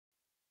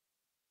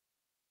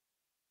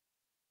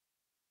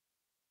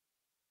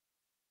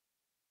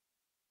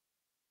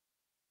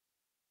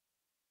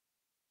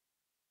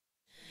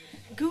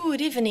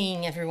Good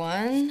evening,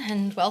 everyone,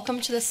 and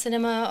welcome to the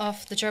cinema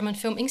of the German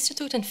Film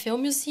Institute and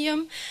Film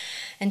Museum,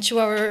 and to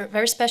our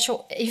very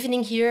special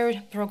evening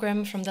here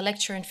program from the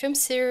lecture and film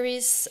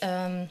series,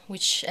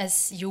 which,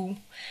 as you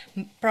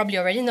probably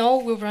already know,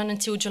 will run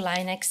until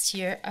July next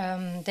year,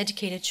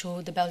 dedicated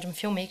to the Belgian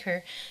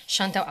filmmaker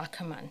Chantal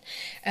Akerman.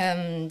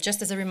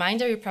 Just as a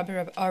reminder, you probably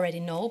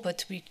already know,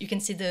 but you can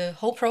see the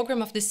whole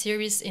program of this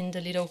series in the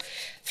little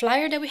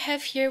flyer that we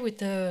have here with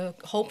the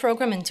whole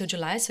program until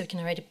July, so you can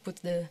already put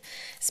the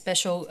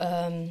special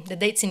the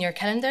dates in your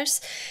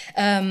calendars.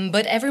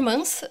 But every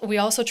month we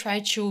also try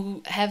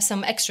to have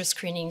some extra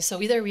screenings.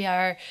 So either we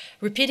are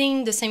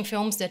repeating the same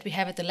films that we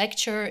have at the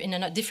lecture in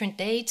a different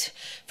date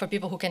for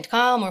people who can't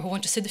come or who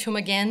want to see the film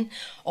again,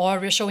 or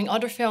we're showing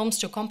other films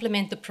to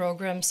complement the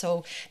program.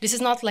 So this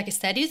is not like a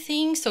steady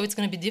thing, so it's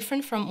going to be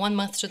different from one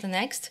month to the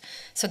next.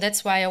 So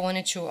that's why I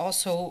wanted to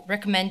also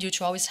recommend you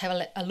to always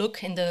have a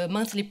look in the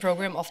monthly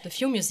program of the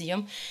Film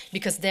Museum,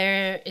 because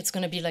there it's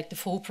going to be like the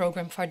full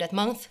program for that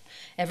month,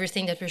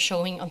 everything that we're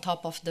showing on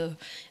top of the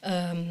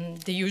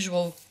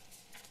usual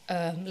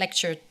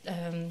lecture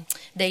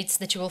dates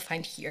that you will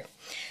find here.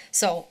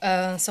 So,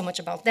 so much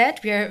about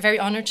that. We are very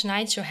honored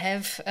tonight to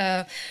have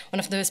one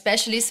of the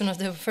specialists, one of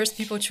the first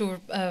people to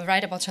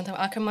write about Chantal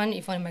Akerman,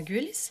 Ivone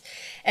Margulies.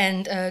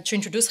 And to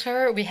introduce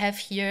her, we have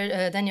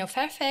here Daniel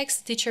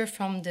Fairfax, teacher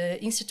from the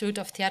Institute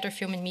of Theater,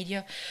 Film and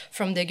Media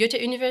from the Goethe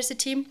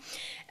University.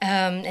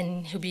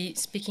 And he'll be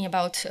speaking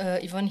about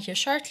Ivone here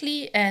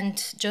shortly.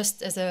 And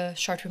just as a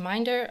short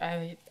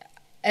reminder,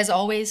 as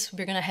always,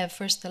 we're going to have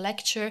first the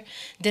lecture,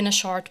 then a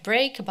short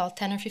break, about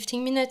 10 or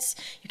 15 minutes.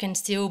 You can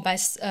still buy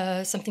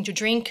something to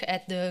drink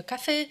at the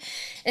cafe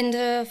in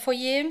the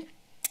foyer.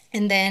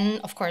 And then,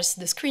 of course,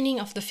 the screening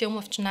of the film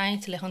of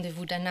tonight, Le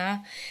Rendez-vous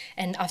d'Anna.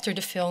 And after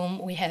the film,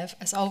 we have,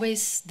 as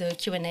always, the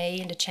Q&A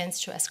and the chance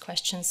to ask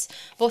questions,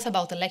 both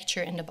about the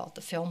lecture and about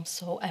the film.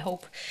 So I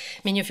hope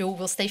many of you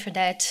will stay for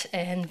that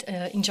and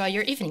enjoy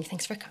your evening.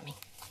 Thanks for coming.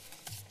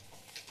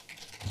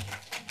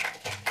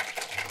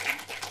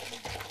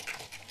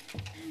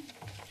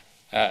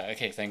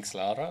 Okay, thanks,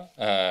 Laura,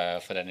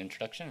 for that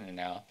introduction, and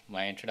now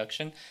my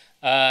introduction.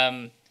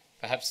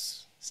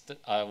 Perhaps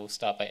I will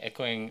start by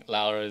echoing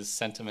Laura's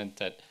sentiment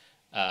that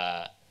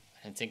I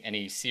don't think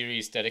any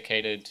series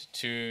dedicated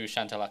to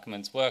Chantal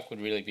Akerman's work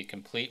would really be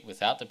complete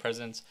without the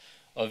presence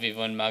of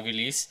Ivone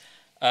Margulies.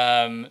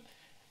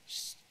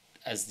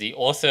 As the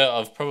author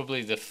of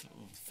probably the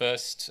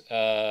first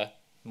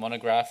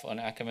monograph on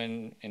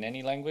Akerman in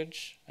any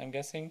language, I'm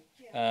guessing.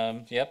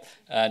 Yep.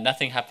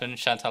 Nothing Happened,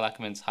 Chantal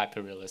Akerman's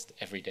Hyperrealist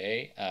Every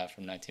Day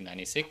from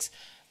 1996.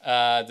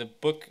 The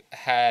book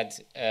had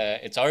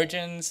its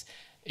origins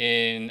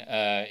in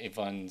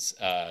Ivone's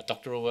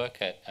doctoral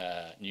work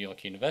at New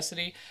York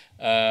University.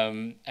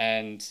 And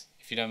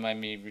if you don't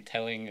mind me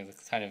retelling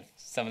kind of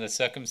some of the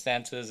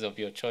circumstances of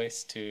your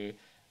choice to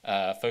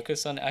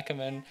focus on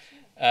Akerman,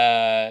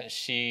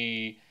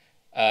 she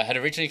had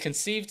originally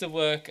conceived the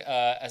work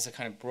as a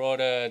kind of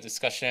broader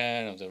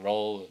discussion of the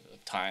role of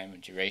time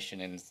and duration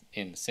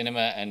in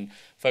cinema, and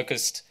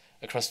focused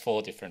across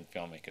 4 different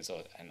filmmakers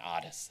and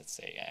artists, let's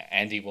say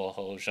Andy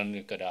Warhol,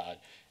 Jean-Luc Godard,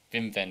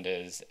 Wim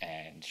Wenders,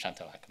 and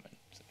Chantal Akerman.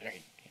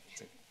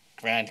 It's a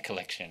grand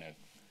collection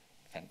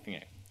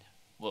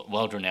of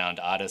world-renowned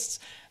artists.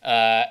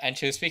 And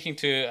she was speaking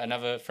to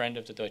another friend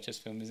of the Deutsches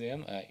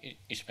Filmmuseum,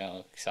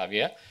 Ismail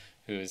Xavier,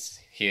 who was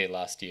here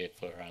last year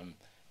for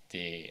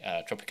the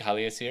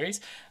Tropicalia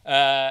series.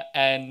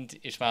 And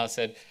Ismail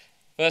said,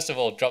 first of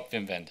all, drop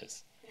Wim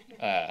Wenders.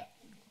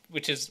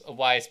 Which is a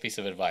wise piece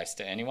of advice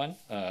to anyone.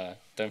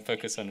 Don't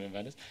focus on Wim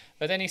Wenders.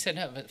 But then he said,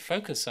 no, but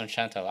focus on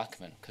Chantal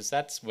Akerman, because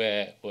that's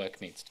where work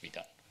needs to be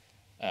done.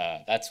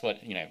 That's what,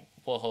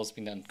 Warhol's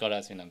been done,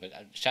 Godard's been done, but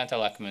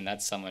Chantal Akerman,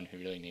 that's someone who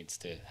really needs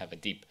to have a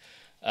deep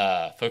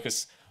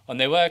focus on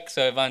their work.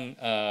 So Ivan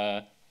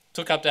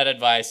took up that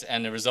advice,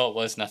 and the result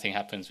was Nothing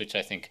Happens, which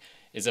I think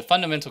is a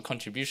fundamental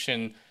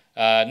contribution,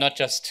 not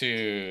just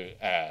to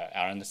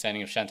our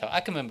understanding of Chantal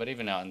Akerman, but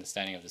even our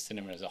understanding of the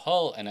cinema as a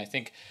whole. And I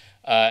think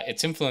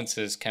its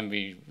influences can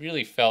be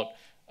really felt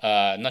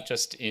not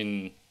just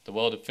in the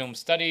world of film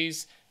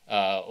studies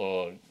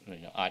or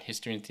art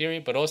history and theory,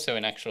 but also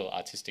in actual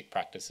artistic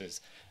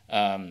practices.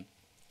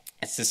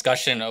 It's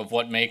discussion of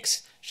what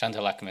makes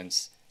Chantal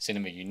Akerman's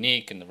cinema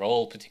unique, and the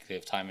role, particularly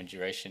of time and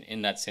duration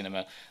in that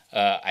cinema,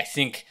 I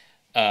think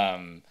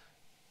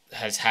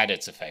has had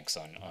its effects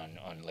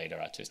on later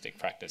artistic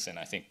practice. And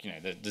I think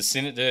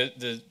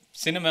the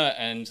cinema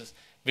and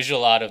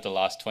visual art of the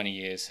last 20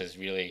 years has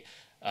really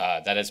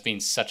that has been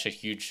such a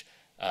huge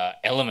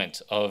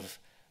element of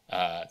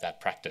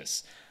that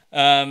practice.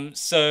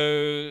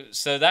 So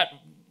that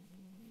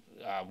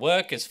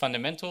work is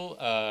fundamental,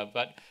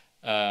 but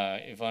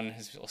Ivone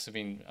has also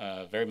been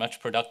very much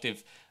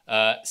productive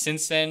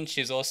since then.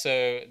 She's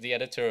also the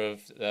editor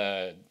of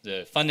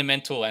the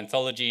fundamental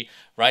anthology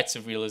Rights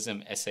of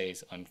Realism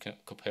Essays on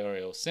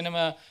Corporeal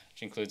Cinema,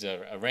 which includes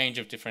a range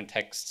of different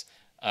texts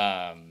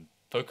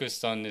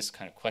focused on this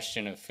kind of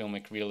question of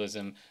filmic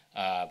realism,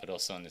 but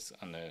also on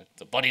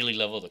the bodily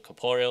level, the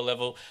corporeal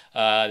level.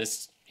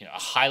 This, a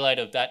highlight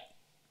of that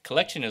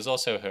collection is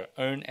also her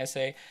own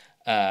essay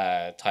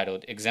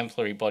titled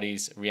 "Exemplary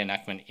Bodies: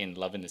 Reenactment in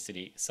Love in the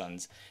City,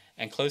 Sons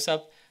and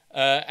Close-Up."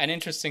 And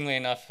interestingly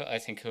enough, I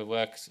think her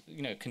work,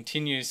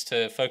 continues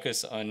to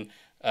focus on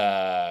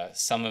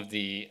some of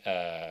the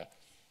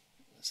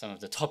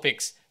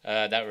topics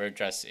that were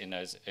addressed in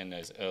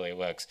those earlier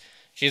works.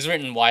 She's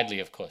written widely,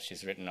 of course.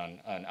 She's written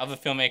on other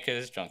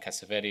filmmakers, John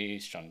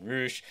Cassavetes, Jean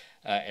Rouch,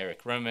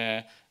 Eric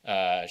Romer.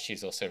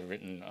 She's also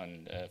written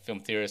on film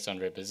theorist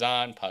André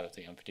Bazin, part of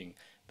the Unpredictable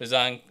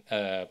Bazin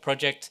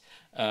project,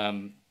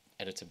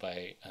 edited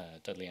by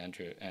Dudley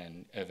Andrew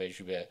and Hervé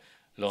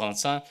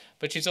Joubert-Laurencin.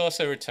 But she's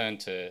also returned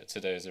to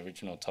those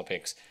original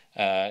topics.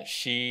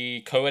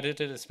 She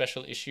co-edited a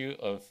special issue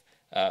of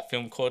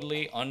Film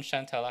Quarterly on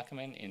Chantal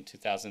Akerman in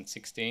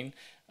 2016.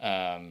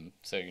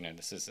 So,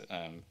 this is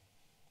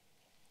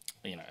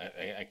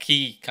a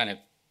key kind of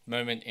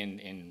moment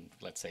in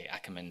let's say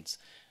Akerman's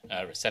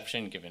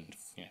reception, given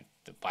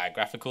the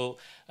biographical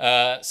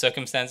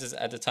circumstances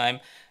at the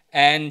time.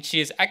 And she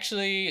is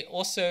actually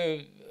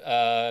also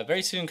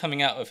very soon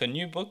coming out with a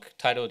new book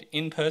titled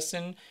 "In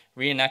Person: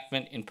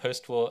 Reenactment in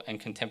Post-War and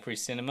Contemporary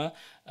Cinema,"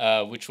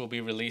 which will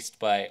be released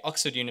by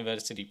Oxford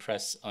University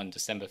Press on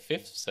December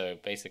 5th, so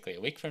basically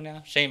a week from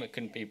now. Shame it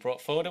couldn't be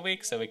brought forward a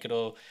week so we could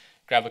all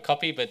grab a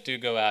copy, but do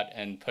go out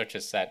and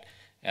purchase that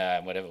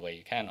whatever way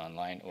you can,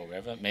 online or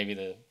wherever. Maybe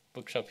the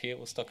bookshop here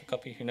will stock a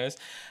copy, who knows.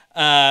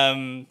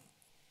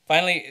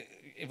 Finally,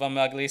 Ivone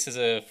Margulies is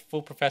a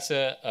full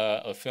professor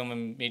of film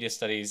and media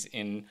studies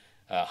in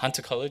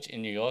Hunter College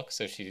in New York.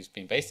 So she's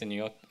been based in New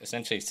York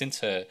essentially since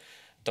her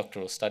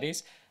doctoral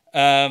studies.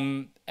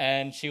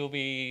 And she will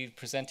be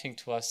presenting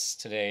to us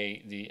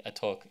today a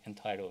talk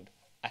entitled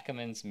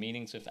 "Akerman's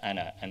Meetings with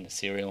Anna and the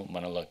Serial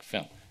Monologue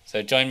Film."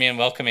 So join me in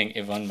welcoming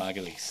Ivone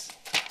Margulies.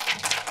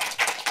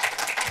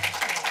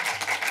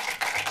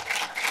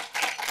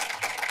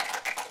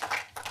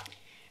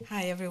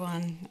 Hi,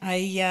 everyone.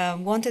 I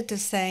wanted to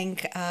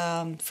thank,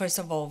 first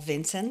of all,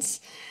 Vincent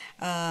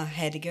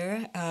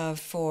Hediger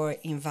for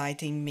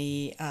inviting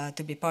me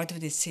to be part of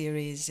this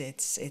series.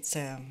 It's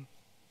a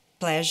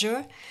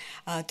pleasure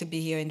to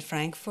be here in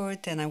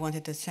Frankfurt, and I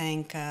wanted to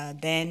thank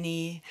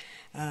Danny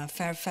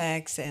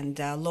Fairfax and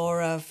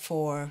Laura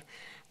for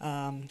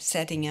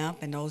setting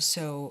up, and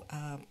also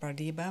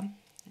Pradiba.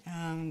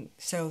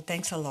 So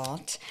thanks a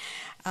lot.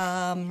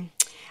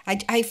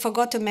 I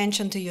forgot to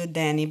mention to you,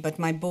 Danny, but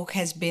my book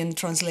has been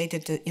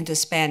translated into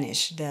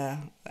Spanish, the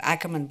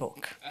Akerman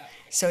book.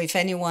 So if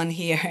anyone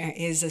here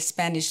is a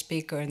Spanish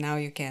speaker, now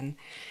you can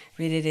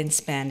read it in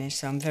Spanish.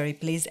 So I'm very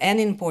pleased, and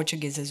in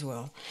Portuguese as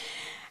well.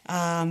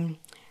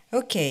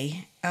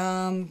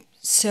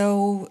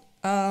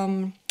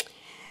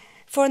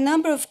 For a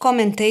number of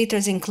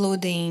commentators,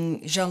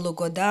 including Jean-Luc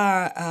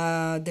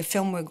Godard, the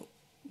film we're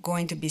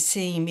going to be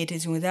seeing,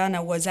 Meetings with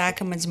Anna, was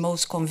Akerman's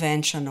most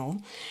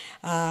conventional.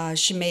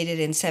 She made it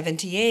in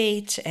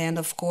 1978, and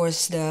of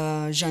course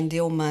the Jean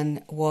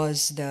Dillman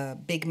was the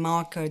big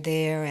marker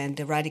there, and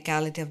the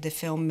radicality of the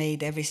film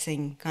made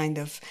everything kind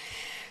of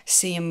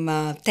seem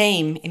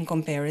tame in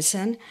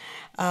comparison.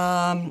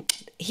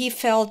 He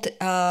felt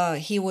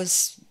he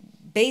was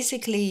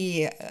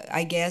basically,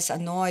 I guess,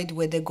 annoyed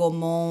with the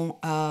Gaumont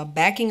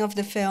backing of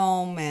the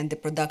film and the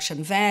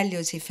production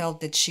values. He felt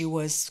that she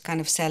was kind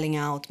of selling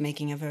out,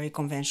 making a very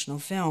conventional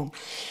film.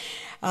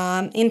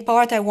 In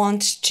part, I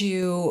want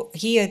to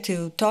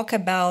talk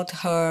about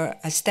her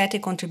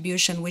aesthetic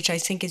contribution, which I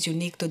think is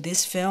unique to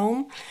this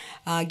film,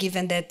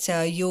 given that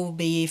you'll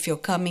be, if you're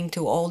coming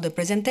to all the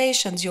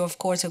presentations, you of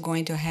course are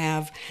going to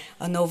have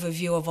an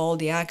overview of all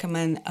the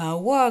Akerman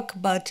work,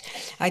 but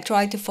I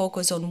try to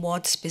focus on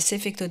what's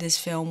specific to this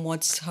film,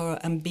 what's her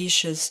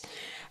ambitious,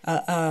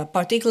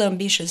 particularly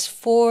ambitious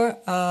for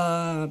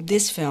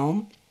this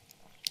film.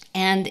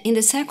 And in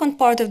the second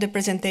part of the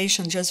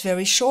presentation, just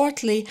very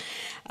shortly,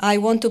 I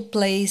want to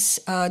place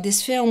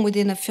this film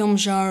within a film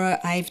genre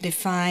I've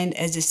defined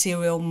as a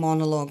serial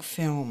monologue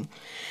film,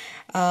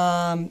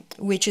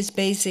 which is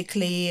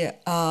basically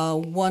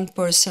one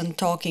person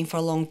talking for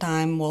a long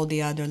time while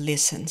the other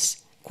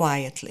listens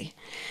quietly.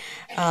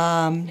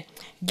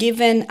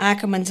 Given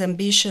Akerman's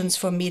ambitions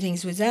for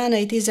Meetings with Anna,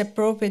 it is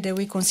appropriate that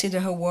we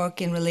consider her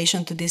work in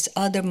relation to this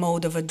other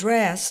mode of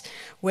address,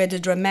 where the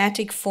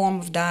dramatic form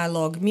of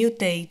dialogue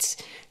mutates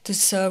to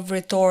serve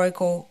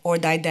rhetorical or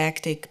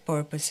didactic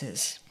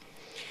purposes.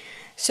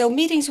 So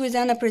Meetings with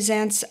Anna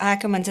presents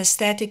Akerman's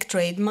aesthetic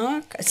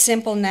trademark, a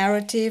simple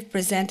narrative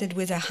presented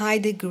with a high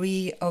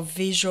degree of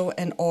visual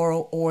and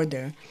oral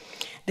order.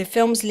 The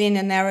film's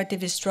linear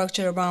narrative is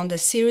structured around a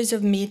series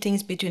of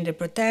meetings between the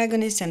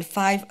protagonist and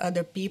 5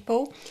 other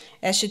people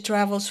as she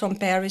travels from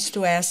Paris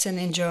to Essen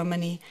in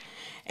Germany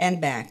and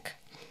back.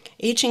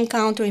 Each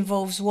encounter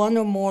involves one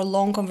or more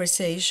long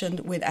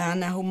conversations with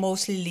Anna, who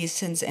mostly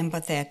listens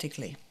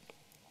empathetically.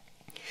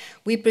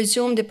 We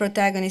presume the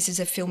protagonist is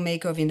a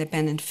filmmaker of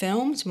independent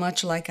films,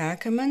 much like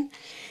Akerman.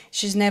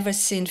 She's never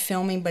seen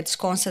filming but is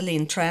constantly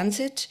in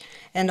transit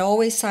and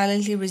always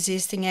silently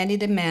resisting any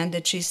demand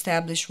that she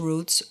establish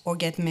roots or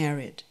get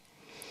married.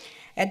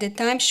 At the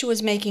time she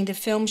was making the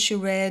film, she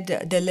read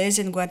Deleuze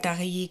and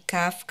Guattari,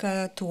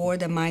 Kafka,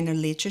 Toward a Minor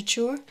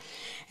Literature,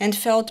 and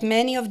felt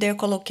many of their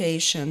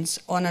collocations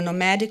on a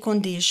nomadic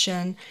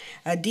condition,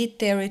 a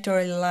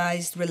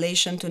deterritorialized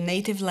relation to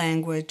native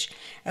language,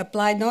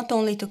 applied not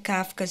only to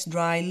Kafka's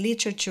dry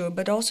literature,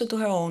 but also to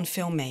her own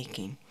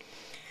filmmaking.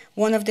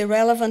 One of the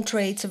relevant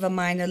traits of a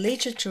minor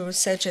literature,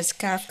 such as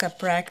Kafka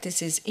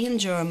practices in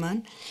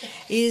German,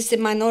 is the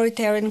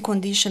minoritarian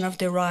condition of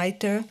the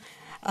writer,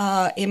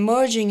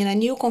 emerging in a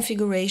new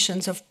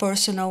configurations of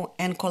personal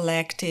and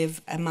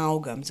collective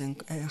amalgams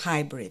and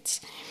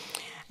hybrids.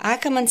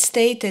 Akerman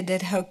stated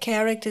that her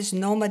character's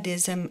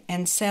nomadism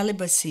and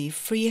celibacy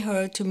free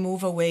her to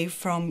move away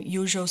from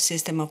usual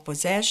system of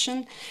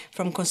possession,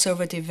 from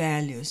conservative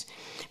values.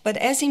 But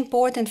as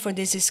important for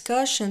this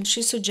discussion,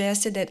 she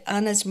suggested that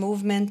Anna's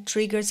movement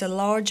triggers a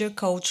larger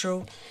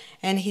cultural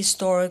and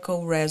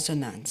historical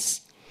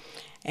resonance.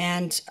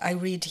 And I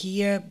read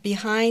here,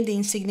 behind the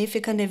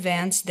insignificant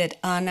events that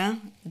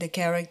Anna, the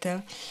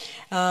character,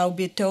 will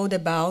be told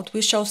about,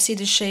 we shall see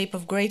the shape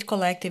of great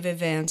collective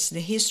events, the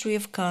history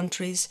of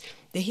countries,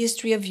 the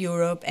history of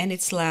Europe, and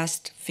its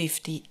last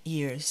 50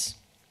 years.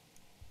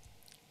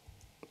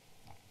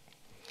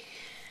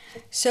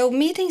 So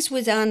Meetings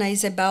with Anna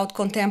is about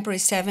contemporary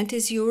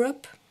 70s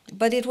Europe,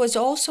 but it was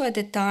also at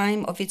the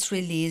time of its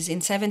release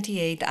in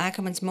 78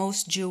 Akerman's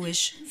most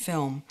Jewish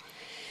film.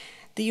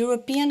 The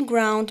European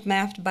ground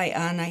mapped by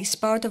Anna is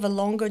part of a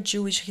longer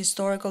Jewish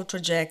historical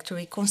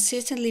trajectory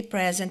consistently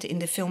present in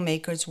the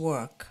filmmaker's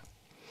work.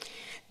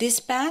 This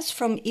path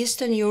from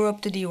Eastern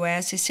Europe to the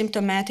US is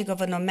symptomatic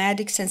of a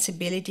nomadic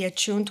sensibility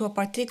attuned to a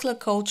particular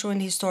cultural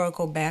and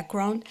historical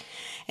background,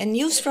 and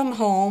News from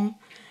Home,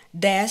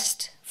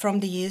 Dest from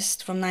the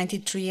East from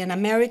 93, and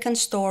American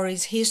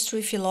Stories,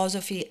 History,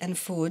 Philosophy, and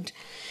Food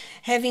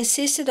have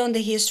insisted on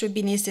the history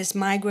beneath this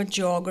migrant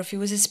geography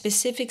with a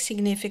specific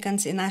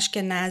significance in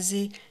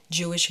Ashkenazi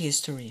Jewish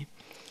history.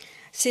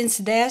 Since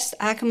Dest,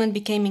 Akerman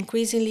became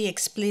increasingly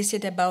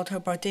explicit about her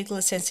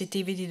particular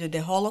sensitivity to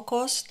the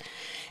Holocaust,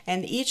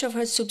 and each of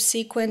her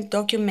subsequent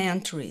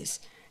documentaries,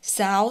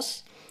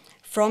 South,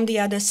 From the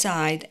Other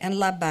Side, and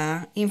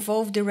Là-bas,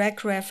 involved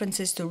direct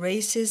references to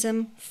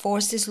racism,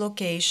 forced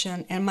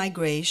dislocation, and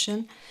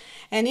migration.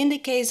 And in the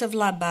case of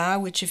Là-bas,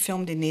 which she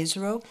filmed in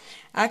Israel,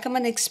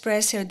 Akerman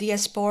expressed her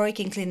diasporic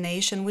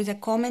inclination with a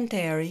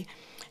commentary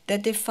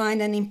that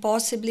defined an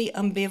impossibly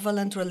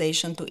ambivalent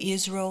relation to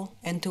Israel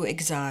and to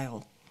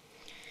exile.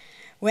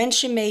 When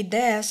she made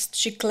Dest,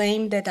 she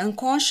claimed that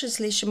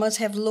unconsciously she must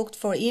have looked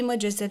for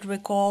images that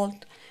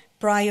recalled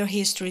prior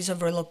histories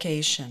of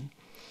relocation.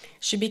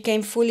 She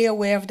became fully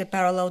aware of the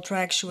parallel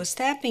track she was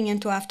stepping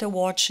into after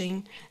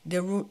watching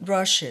the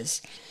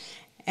rushes.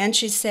 And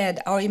she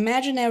said, our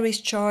imaginary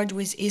is charged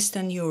with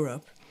Eastern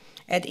Europe.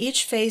 At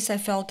each phase I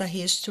felt a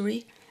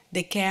history,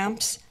 the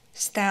camps,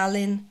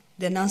 Stalin,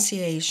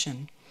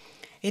 denunciation.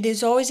 It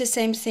is always the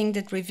same thing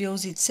that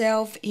reveals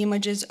itself,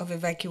 images of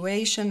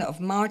evacuation,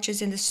 of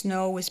marches in the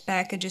snow with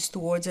packages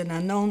towards an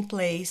unknown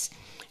place,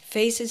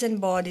 faces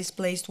and bodies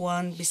placed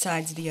one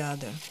beside the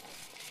other.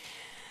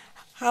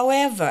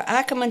 However,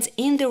 Akerman's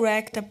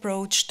indirect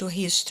approach to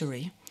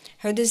history,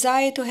 her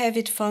desire to have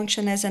it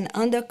function as an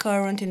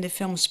undercurrent in the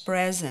film's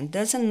present,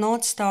 does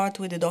not start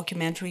with the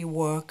documentary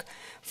work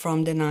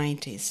from the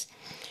 90s.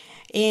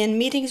 In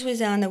Meetings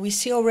with Anna, we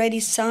see already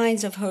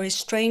signs of her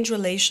estranged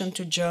relation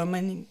to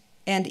Germany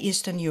and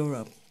Eastern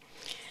Europe.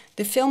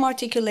 The film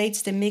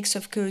articulates the mix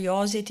of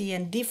curiosity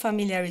and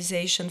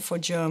defamiliarization for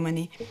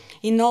Germany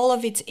in all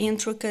of its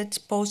intricate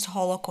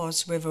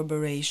post-Holocaust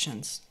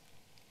reverberations.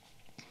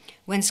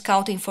 When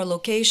scouting for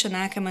location,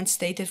 Akerman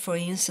stated, for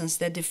instance,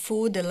 that the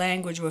food, the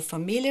language were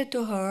familiar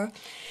to her,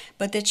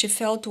 but that she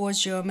felt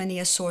towards Germany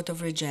a sort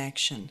of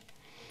rejection.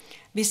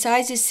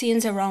 Besides the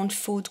scenes around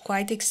food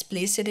quite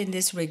explicit in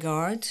this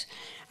regard,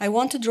 I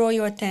want to draw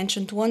your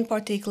attention to one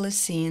particular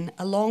scene,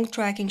 a long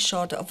tracking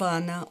shot of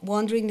Anna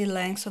wandering the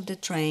length of the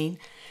train,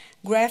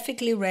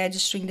 graphically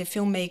registering the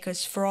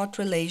filmmaker's fraught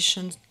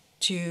relation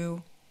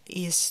to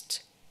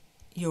East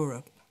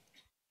Europe.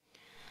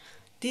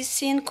 This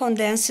scene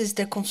condenses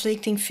the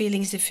conflicting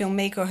feelings the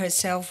filmmaker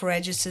herself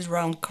registers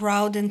around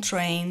crowd and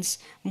trains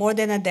more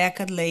than a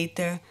decade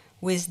later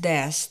with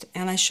Dest,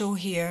 and I show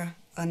here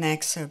an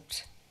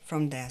excerpt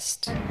from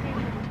Dest.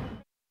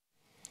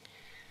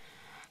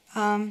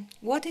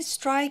 What is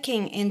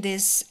striking in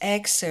this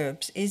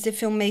excerpt is the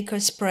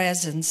filmmaker's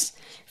presence,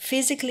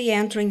 physically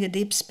entering the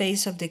deep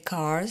space of the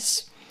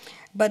cars,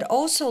 but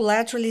also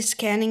laterally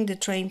scanning the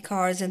train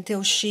cars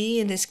until she,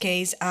 in this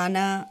case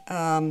Anna,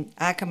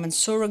 Akerman's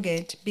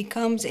surrogate,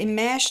 becomes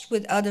enmeshed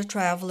with other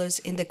travelers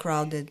in the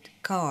crowded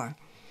car.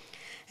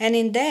 And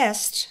in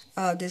Dest,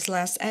 this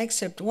last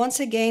excerpt, once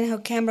again her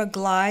camera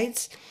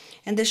glides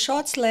and the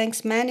shot's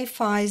length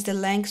magnifies the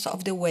length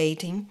of the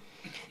waiting,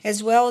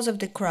 as well as of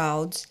the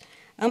crowds,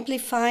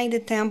 amplifying the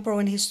temporal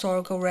and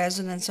historical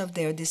resonance of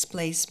their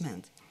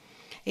displacement.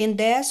 In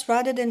this,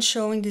 rather than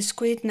showing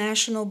discrete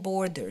national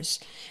borders,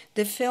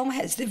 the film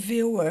has the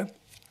viewer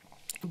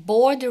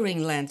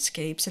bordering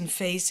landscapes and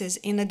faces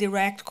in a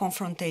direct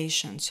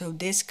confrontation. So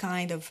this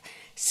kind of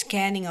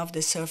scanning of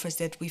the surface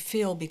that we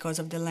feel because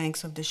of the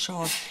length of the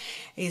shot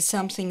is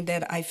something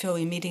that I feel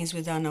in Meetings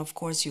with Anna. Of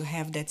course, you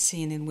have that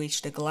scene in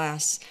which the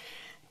glass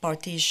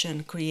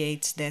partition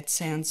creates that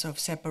sense of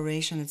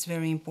separation. It's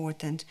very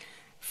important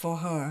for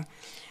her.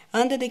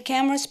 Under the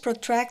camera's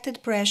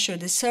protracted pressure,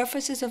 the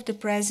surfaces of the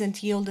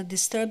present yield a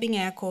disturbing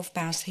echo of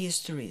past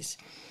histories.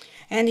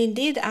 And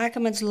indeed,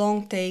 Akerman's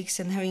long takes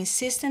and her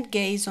insistent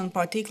gaze on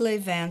particular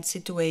events,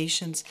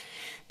 situations,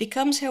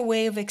 becomes her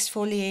way of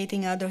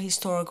exfoliating other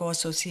historical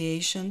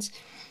associations,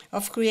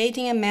 of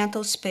creating a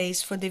mental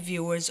space for the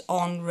viewer's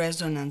own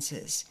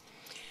resonances.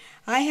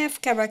 I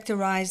have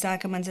characterized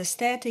Akerman's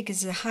aesthetic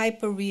as a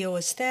hyper-real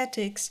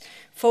aesthetics,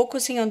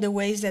 focusing on the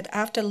ways that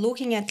after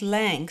looking at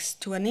length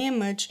to an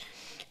image,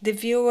 the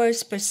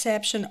viewer's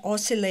perception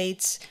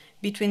oscillates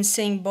between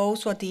seeing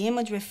both what the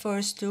image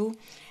refers to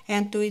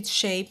and to its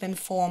shape and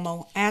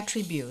formal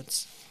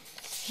attributes.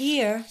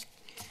 Here,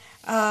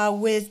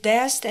 with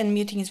Dest and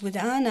Meetings with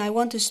Anna, I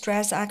want to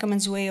stress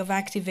Akerman's way of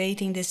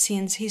activating the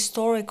scene's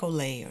historical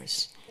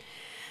layers.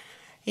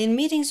 In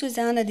Meetings with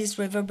Anna, these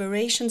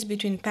reverberations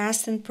between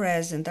past and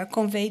present are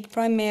conveyed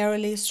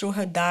primarily through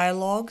her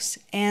dialogues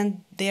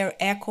and their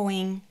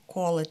echoing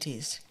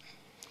qualities.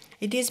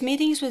 It is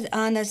Meetings with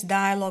Anna's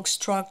dialogue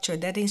structure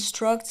that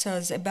instructs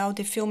us about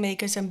the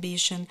filmmaker's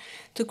ambition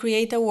to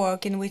create a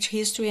work in which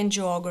history and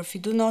geography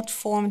do not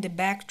form the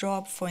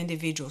backdrop for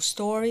individual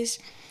stories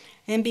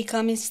and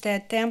become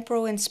instead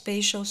temporal and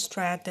spatial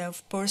strata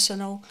of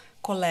personal,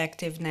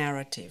 collective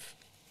narrative.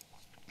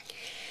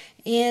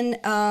 In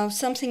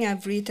something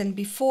I've written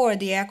before,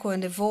 The Echo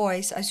and the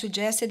Voice, I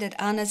suggested that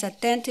Anna's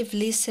attentive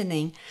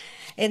listening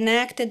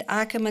enacted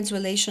Akerman's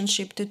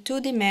relationship to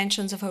two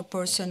dimensions of her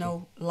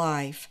personal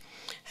life: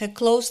 her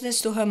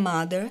closeness to her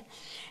mother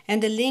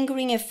and the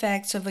lingering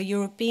effects of a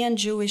European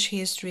Jewish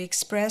history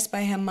expressed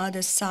by her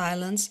mother's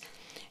silence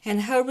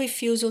and her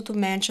refusal to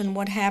mention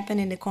what happened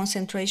in the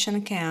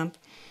concentration camp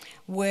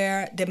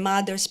where the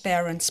mother's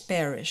parents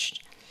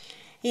perished.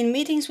 In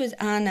Meetings with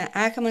Anna,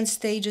 Akerman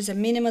stages a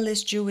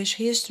minimalist Jewish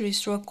history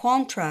through a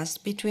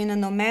contrast between a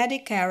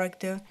nomadic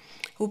character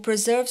who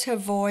preserves her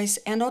voice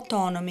and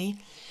autonomy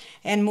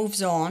and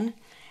moves on,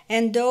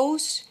 and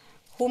those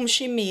whom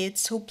she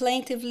meets who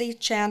plaintively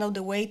channel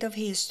the weight of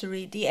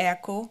history, the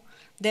echo,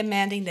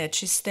 demanding that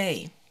she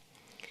stay.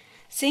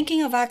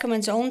 Thinking of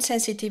Akerman's own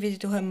sensitivity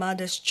to her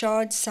mother's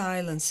charged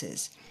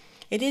silences,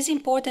 it is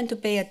important to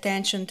pay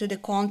attention to the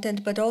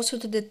content but also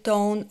to the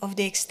tone of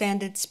the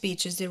extended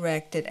speeches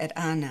directed at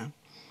Anna.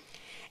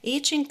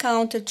 Each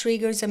encounter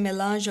triggers a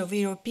melange of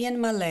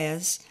European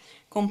malaise,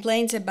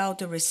 complaints about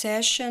the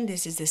recession,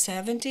 this is the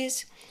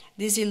 70s,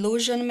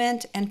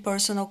 disillusionment, and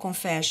personal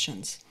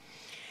confessions.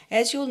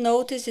 As you'll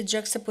notice, the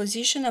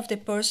juxtaposition of the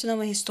personal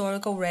and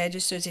historical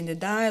registers in the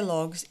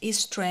dialogues is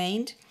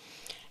strained,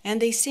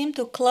 and they seem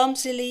to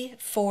clumsily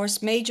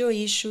force major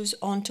issues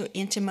onto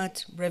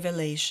intimate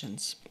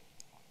revelations.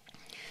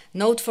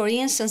 Note, for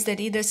instance,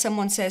 that either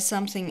someone says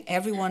something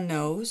everyone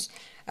knows,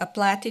 a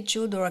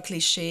platitude or a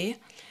cliché,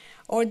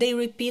 or they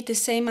repeat the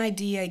same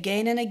idea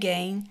again and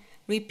again,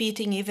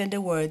 repeating even the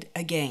word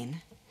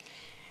again.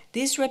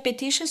 This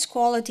repetitious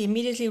quality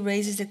immediately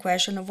raises the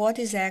question of what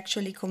is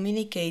actually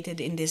communicated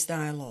in these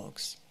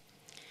dialogues.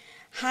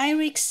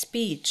 Heinrich's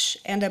speech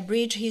and a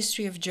brief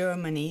history of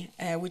Germany,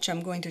 which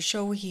I'm going to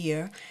show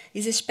here,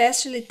 is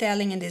especially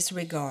telling in this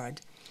regard.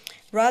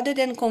 Rather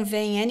than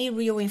conveying any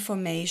real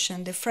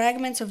information, the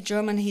fragments of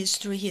German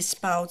history he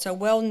spouts are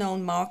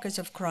well-known markers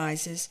of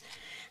crisis,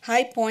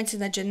 high points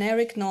in a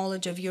generic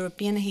knowledge of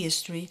European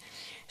history,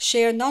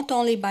 shared not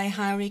only by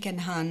Heinrich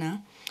and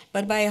Hannah,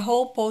 but by a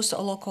whole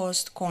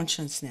post-Holocaust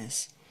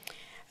consciousness.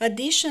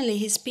 Additionally,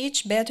 his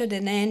speech, better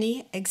than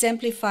any,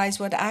 exemplifies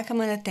what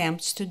Akerman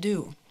attempts to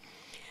do: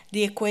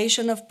 the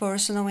equation of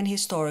personal and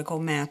historical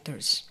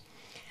matters.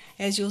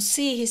 As you'll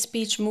see, his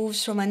speech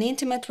moves from an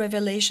intimate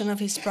revelation of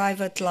his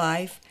private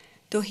life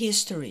to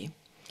history.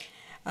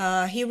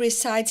 He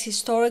recites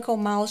historical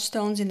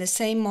milestones in the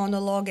same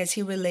monologue as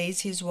he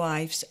relays his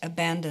wife's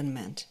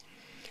abandonment.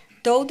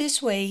 Told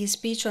this way, his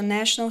speech on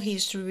national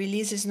history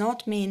releases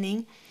not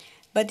meaning,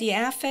 but the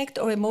affect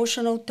or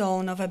emotional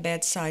tone of a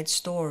bedside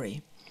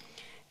story.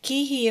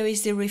 Key here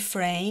is the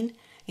refrain,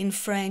 in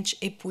French,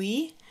 et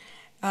puis,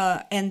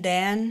 and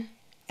then,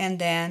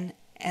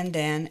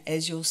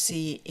 as you'll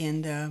see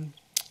in the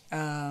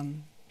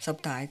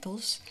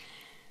subtitles.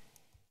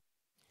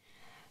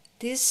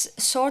 This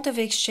sort of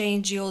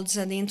exchange yields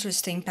an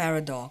interesting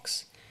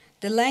paradox.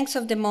 The length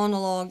of the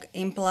monologue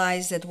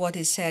implies that what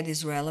is said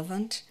is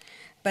relevant,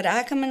 but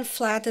Akerman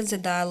flattens the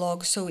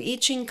dialogue so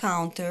each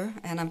encounter,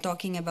 and I'm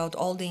talking about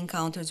all the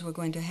encounters we're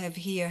going to have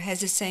here,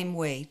 has the same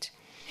weight.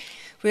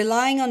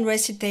 Relying on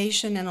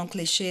recitation and on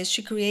clichés,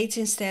 she creates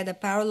instead a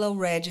parallel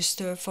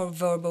register for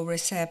verbal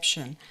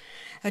reception,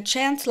 a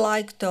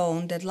chant-like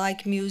tone that,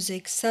 like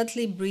music,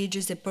 subtly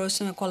bridges the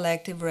personal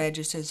collective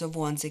registers of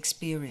one's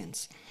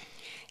experience.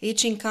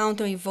 Each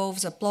encounter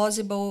involves a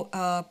plausible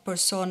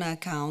persona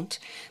account,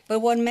 but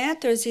what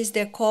matters is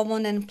their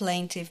common and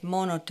plaintive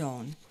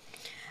monotone.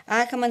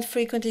 Akerman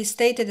frequently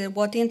stated that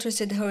what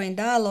interested her in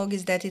dialogue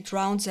is that it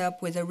rounds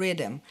up with a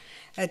rhythm,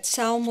 a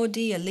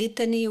psalmody, a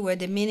litany where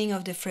the meaning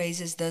of the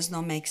phrases does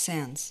not make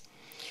sense.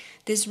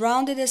 These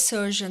rounded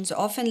assertions,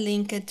 often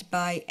linked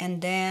by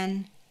and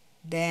then,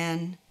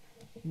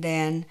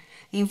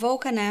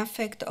 invoke an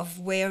affect of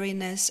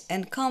weariness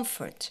and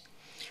comfort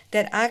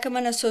that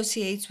Akerman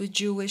associates with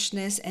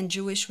Jewishness and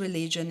Jewish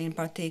religion in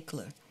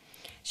particular.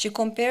 She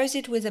compares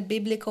it with a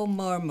biblical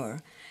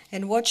murmur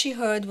and what she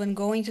heard when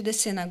going to the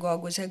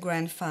synagogue with her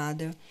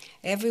grandfather.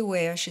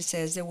 Everywhere, she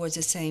says, there was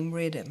the same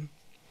rhythm.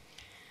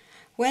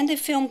 When the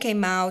film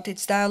came out,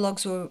 its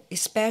dialogues were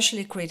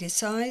especially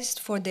criticized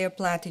for their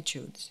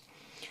platitudes.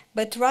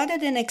 But rather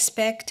than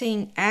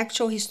expecting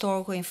actual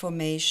historical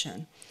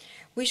information,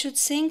 we should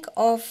think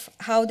of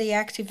how they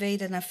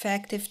activate an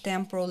affective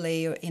temporal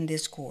layer in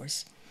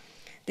discourse.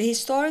 The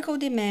historical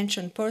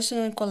dimension,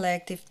 personal and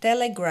collective,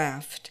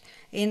 telegraphed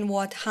in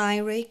what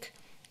Heinrich,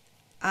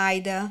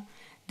 Ida,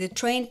 the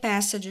train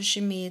passengers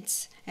she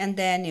meets, and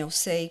Daniel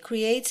say,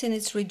 creates in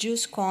its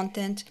reduced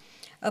content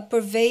a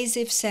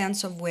pervasive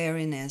sense of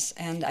weariness.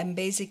 And I'm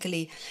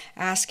basically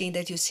asking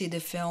that you see the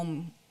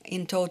film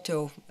in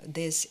total,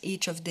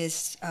 each of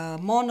these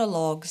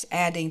monologues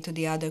adding to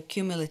the other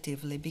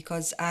cumulatively,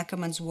 because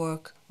Akerman's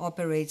work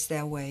operates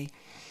that way.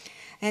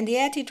 And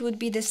yet it would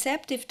be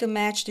deceptive to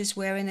match this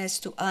weariness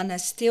to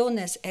Anna's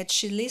stillness as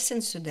she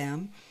listens to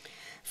them,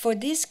 for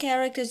these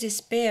characters'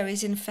 despair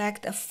is in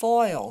fact a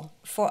foil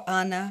for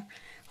Anna,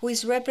 who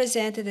is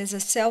represented as a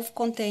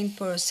self-contained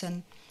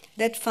person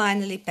that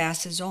finally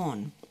passes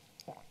on.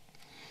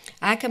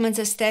 Akerman's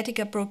aesthetic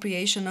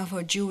appropriation of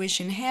her Jewish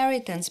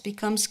inheritance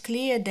becomes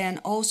clear then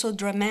also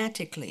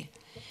dramatically.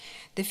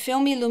 The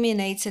film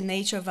illuminates the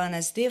nature of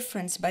Anna's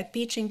difference by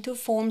pitching two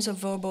forms of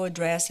verbal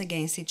address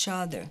against each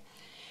other.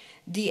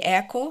 The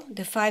echo,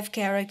 the 5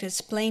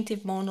 characters'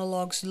 plaintive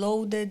monologues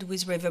loaded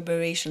with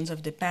reverberations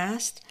of the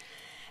past,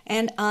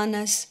 and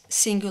Anna's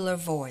singular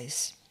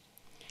voice.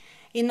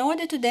 In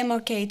order to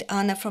demarcate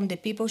Anna from the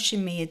people she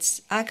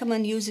meets,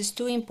 Akerman uses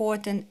 2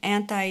 important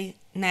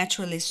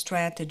anti-naturalist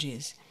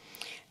strategies.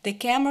 The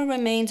camera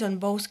remains on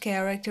both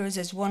characters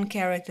as one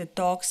character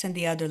talks and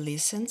the other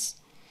listens.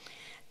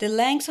 The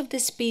length of the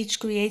speech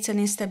creates an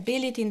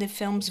instability in the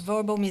film's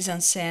verbal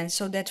mise-en-scène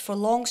so that for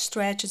long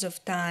stretches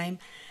of time,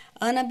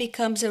 Anna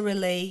becomes a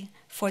relay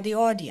for the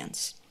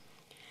audience.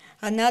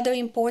 Another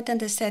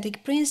important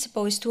aesthetic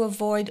principle is to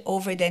avoid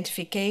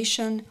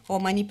over-identification or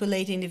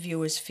manipulating the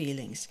viewer's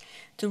feelings.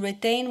 To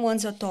retain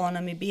one's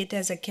autonomy, be it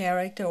as a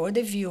character or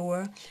the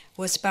viewer,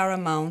 was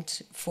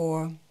paramount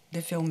for the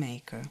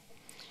filmmaker.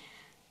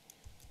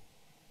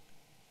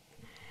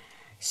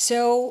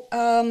 So,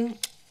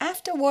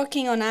 after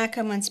working on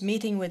Akerman's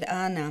Meeting with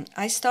Anna,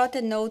 I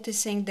started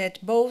noticing that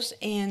both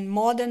in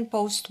modern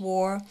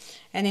post-war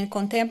and in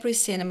contemporary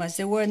cinemas,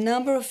 there were a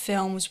number of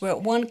films where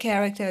one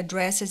character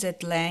addresses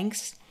at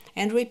length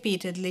and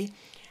repeatedly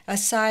a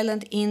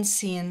silent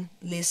in-scene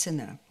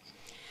listener.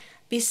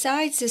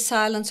 Besides The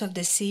Silence of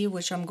the Sea,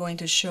 which I'm going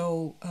to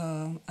show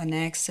an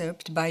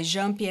excerpt by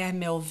Jean-Pierre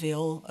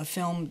Melville, a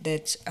film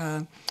that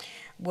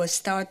was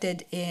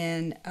started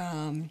in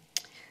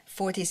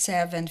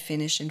 47,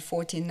 finished in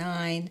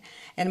 49,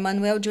 and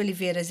Manuel de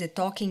Oliveira's The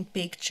Talking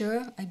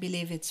Picture, I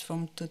believe it's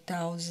from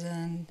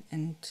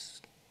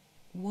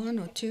 2001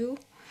 or 2,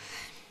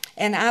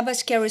 and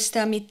Abbas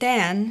Kiarostami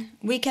 10,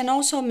 we can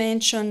also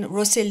mention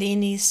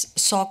Rossellini's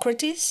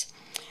Socrates,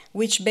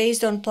 which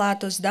based on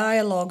Plato's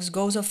dialogues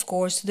goes of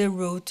course to the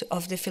root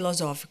of the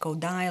philosophical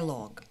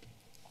dialogue.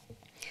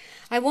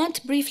 I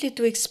want briefly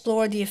to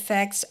explore the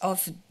effects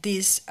of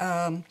these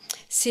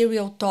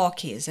serial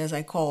talkies, as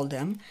I call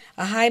them,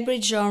 a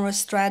hybrid genre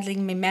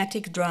straddling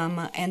mimetic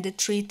drama and the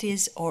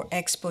treatise or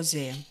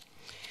exposé.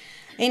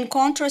 In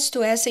contrast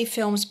to essay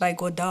films by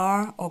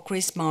Godard or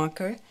Chris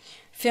Marker,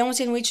 films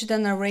in which the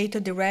narrator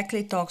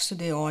directly talks to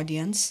the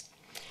audience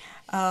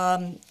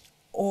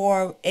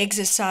or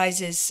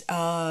exercises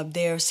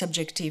their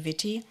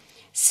subjectivity,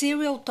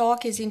 serial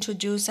talkies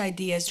introduce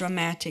ideas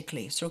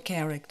dramatically through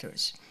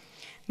characters.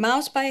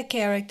 Moused by a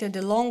character,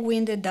 the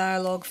long-winded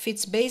dialogue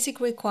fits basic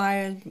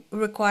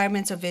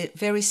requirements of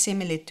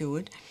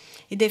verisimilitude.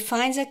 It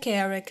defines a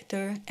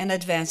character and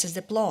advances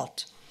the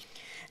plot.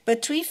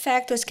 But 3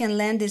 factors can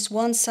lend this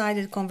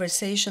one-sided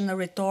conversation a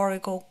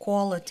rhetorical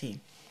quality: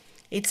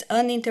 its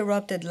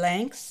uninterrupted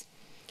length,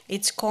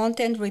 its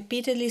content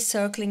repeatedly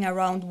circling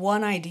around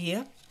one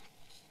idea,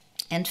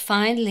 and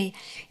finally,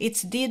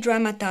 its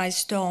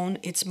de-dramatized tone,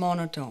 its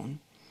monotone.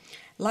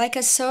 Like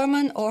a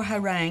sermon or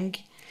harangue,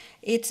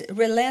 it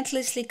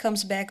relentlessly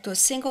comes back to a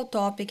single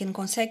topic in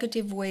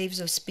consecutive waves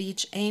of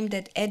speech aimed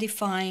at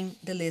edifying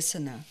the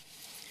listener.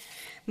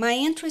 My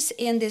interest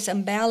in this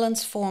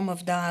unbalanced form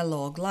of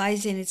dialogue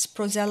lies in its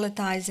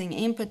proselytizing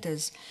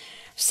impetus.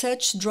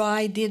 Such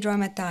dry,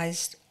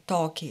 de-dramatized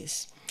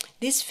talkies.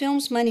 These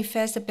films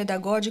manifest a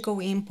pedagogical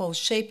impulse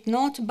shaped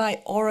not by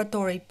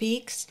oratory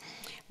peaks,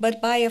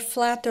 but by a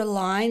flatter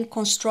line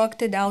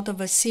constructed out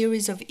of a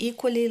series of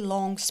equally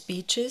long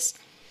speeches,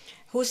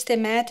 whose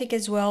thematic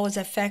as well as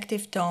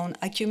affective tone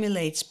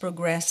accumulates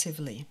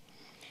progressively.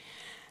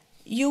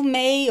 You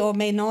may or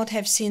may not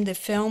have seen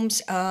the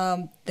films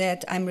that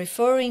I'm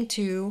referring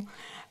to,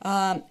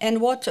 and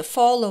what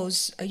follows,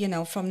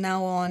 from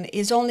now on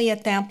is only a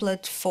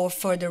template for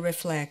further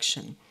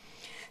reflection.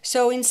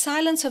 So in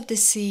Silence of the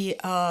Sea,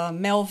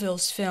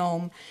 Melville's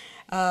film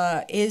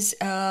is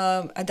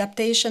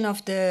adaptation of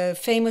the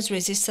famous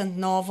resistance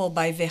novel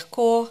by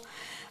Vercors.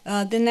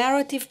 The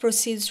narrative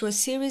proceeds through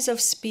a series of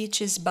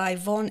speeches by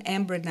von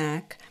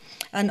Embrenach,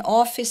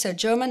 a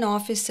German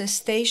officer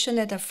stationed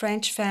at a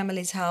French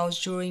family's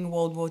house during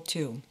World War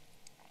II.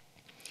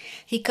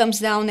 He comes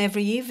down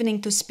every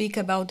evening to speak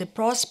about the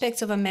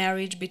prospects of a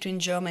marriage between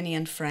Germany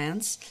and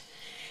France.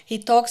 He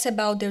talks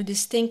about their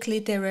distinct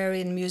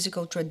literary and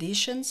musical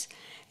traditions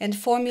and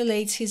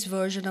formulates his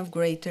version of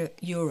Greater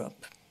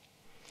Europe.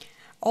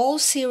 All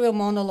serial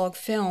monologue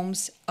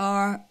films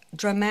are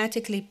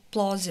dramatically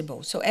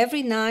plausible. So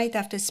every night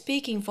after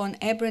speaking, von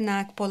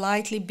Embrenach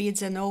politely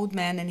bids an old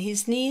man and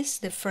his niece,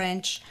 the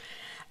French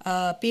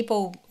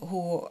people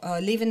who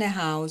live in the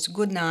house,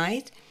 good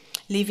night,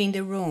 leaving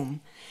the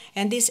room.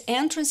 And these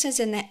entrances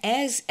and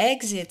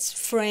exits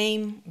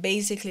frame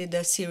basically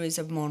the series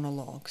of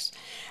monologues.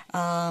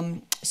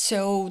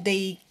 So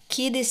they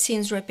key the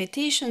scenes'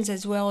 repetitions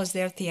as well as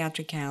their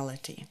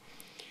theatricality.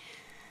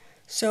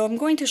 So I'm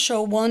going to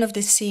show one of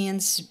the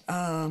scenes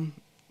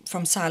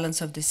from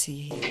Silence of the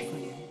Sea here for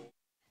you.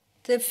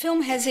 The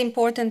film has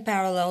important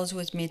parallels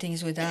with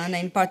Meetings with Anna,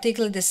 in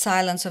particular the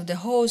silence of the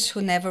hosts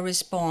who never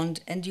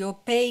respond and the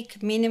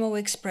opaque, minimal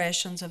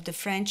expressions of the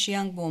French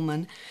young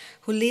woman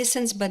who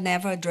listens but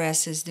never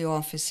addresses the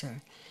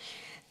officer.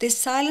 This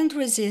silent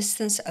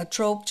resistance, a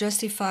trope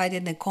justified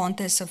in the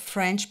context of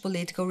French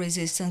political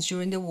resistance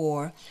during the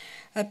war,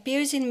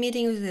 appears in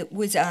Meeting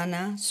with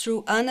Anna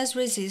through Anna's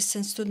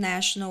resistance to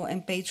national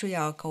and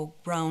patriarchal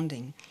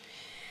grounding.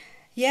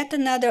 Yet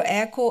another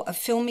echo, a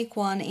filmic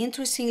one,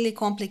 interestingly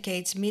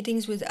complicates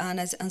Meetings with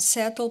Anna's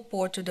unsettled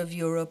portrait of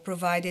Europe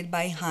provided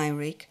by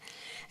Heinrich,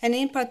 and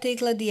in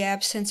particular the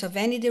absence of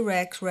any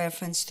direct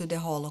reference to the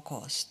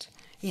Holocaust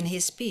in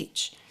his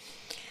speech.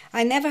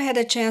 I never had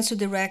a chance to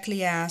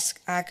directly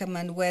ask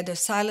Akerman whether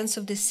Silence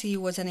of the Sea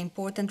was an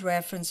important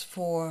reference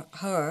for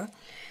her,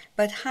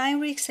 but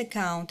Heinrich's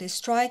account is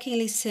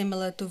strikingly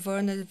similar to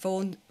Werner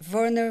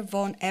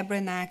von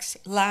Embrenach's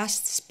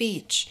last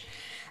speech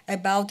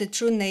about the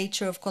true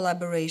nature of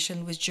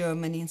collaboration with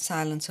Germany in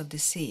Silence of the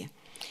Sea.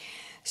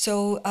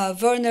 So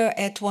Werner,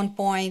 at one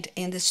point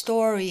in the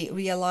story,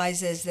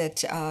 realizes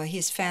that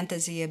his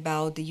fantasy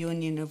about the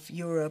union of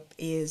Europe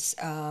is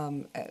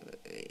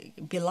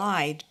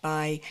belied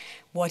by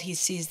what he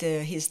sees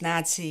his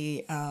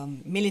Nazi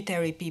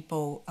military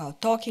people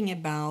talking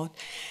about,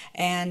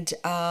 and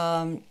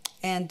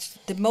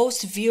the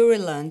most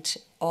virulent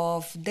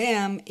of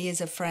them is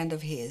a friend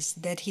of his,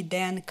 that he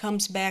then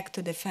comes back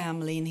to the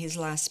family in his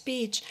last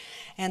speech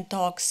and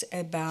talks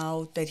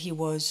about that he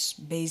was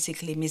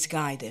basically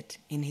misguided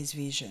in his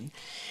vision.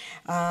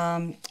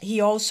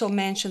 He also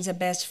mentions a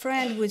best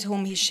friend with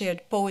whom he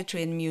shared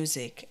poetry and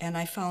music, and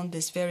I found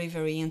this very,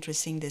 very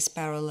interesting, this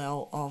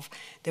parallel of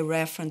the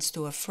reference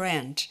to a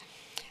friend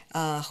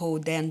who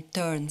then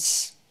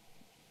turns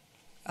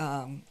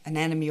an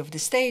enemy of the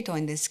state, or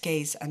in this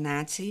case, a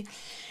Nazi,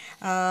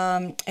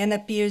 and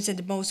appears as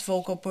the most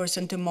vocal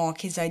person to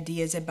mock his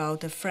ideas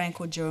about a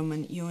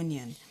Franco-German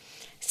union.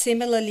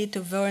 Similarly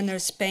to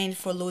Werner's pain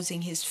for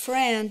losing his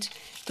friend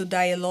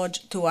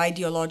to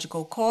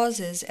ideological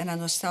causes and a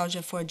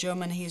nostalgia for a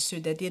German history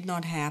that did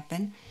not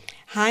happen,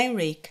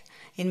 Heinrich,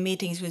 in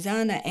Meetings with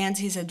Anna, ends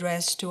his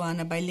address to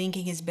Anna by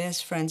linking his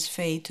best friend's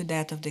fate to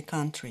that of the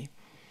country.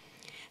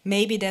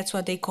 Maybe that's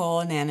what they call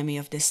an enemy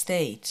of the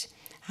state,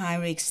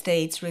 Heinrich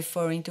states,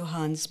 referring to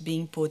Hans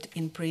being put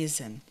in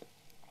prison.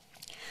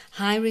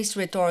 Heinrich's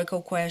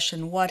rhetorical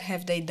question, "What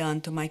have they done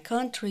to my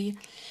country?"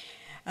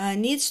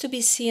 needs to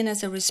be seen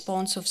as a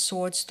response of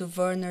sorts to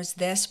Werner's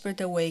desperate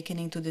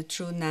awakening to the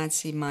true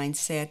Nazi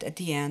mindset at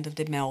the end of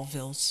the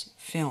Melville's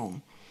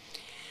film.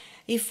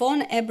 If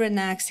von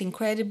Embrenach's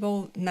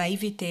incredible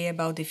naivete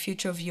about the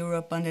future of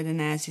Europe under the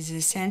Nazis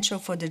is essential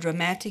for the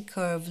dramatic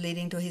curve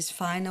leading to his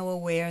final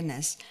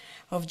awareness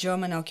of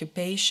German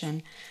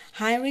occupation,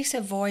 Heinrich's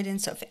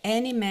avoidance of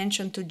any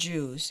mention to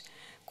Jews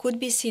could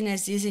be seen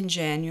as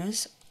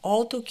disingenuous,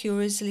 all too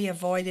curiously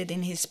avoided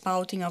in his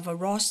spouting of a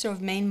roster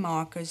of main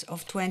markers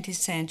of 20th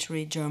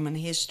century German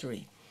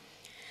history.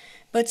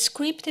 But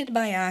scripted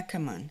by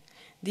Akerman,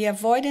 the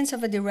avoidance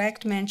of a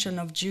direct mention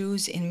of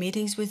Jews in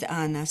Meetings with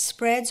Anna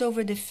spreads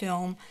over the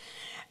film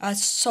a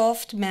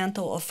soft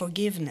mantle of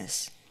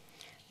forgiveness.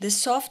 The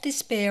soft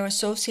despair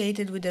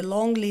associated with the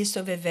long list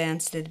of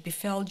events that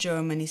befell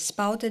Germany,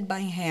 spouted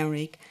by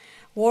Heinrich,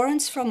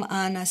 warrants from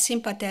Anna a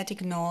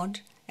sympathetic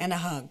nod and a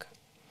hug.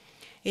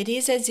 It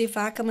is as if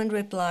Akerman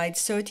replied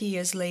 30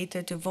 years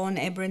later to von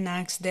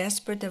Ebrenach's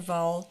desperate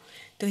avowal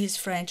to his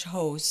French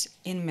host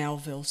in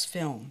Melville's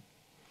film.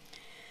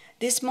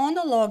 This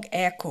monologue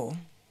echo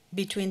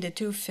between the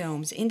two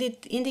films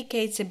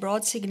indicates a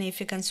broad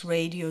significance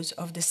radius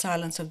of The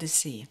Silence of the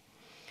Sea.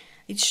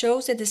 It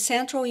shows that the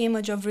central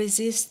image of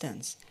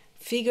resistance,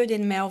 figured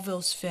in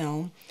Melville's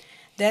film,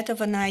 that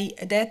of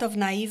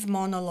naive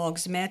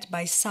monologues met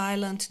by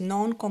silent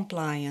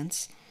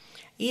non-compliance,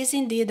 is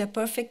indeed a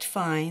perfect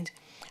find,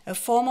 a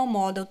formal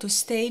model to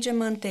stage and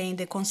maintain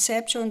the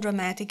conceptual and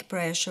dramatic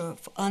pressure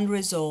of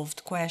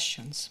unresolved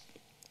questions.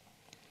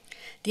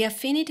 The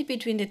affinity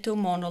between the two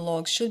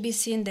monologues should be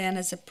seen then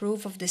as a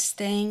proof of the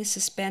staying,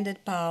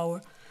 suspended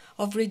power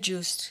of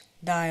reduced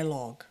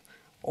dialogue,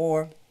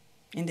 or,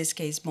 in this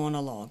case,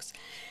 monologues.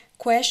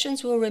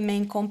 Questions will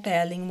remain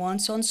compelling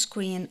once on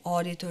screen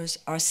auditors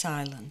are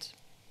silent.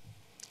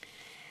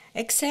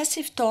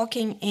 Excessive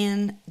talking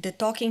in The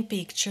Talking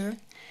Picture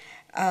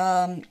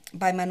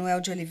by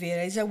Manuel de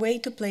Oliveira is a way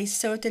to place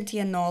certainty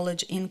and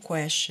knowledge in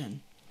question.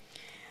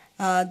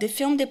 The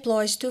film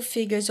deploys two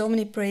figures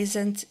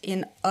omnipresent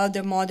in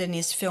other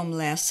modernist film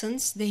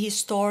lessons, the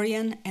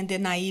historian and the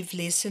naive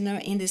listener,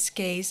 in this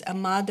case a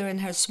mother and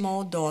her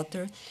small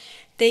daughter,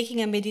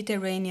 taking a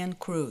Mediterranean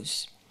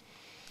cruise.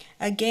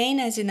 Again,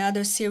 as in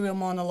other serial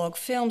monologue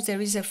films,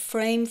 there is a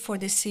frame for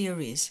the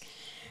series.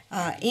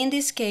 In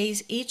this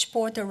case, each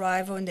port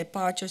arrival and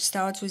departure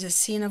starts with a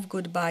scene of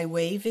goodbye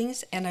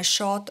wavings and a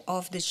shot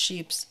of the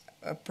ship's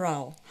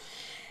prow.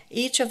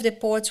 Each of the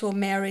ports will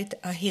merit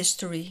a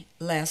history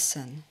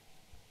lesson.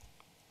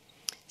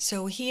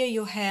 So here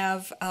you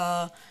have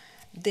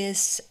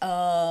this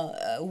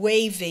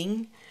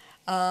waving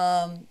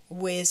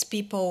with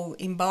people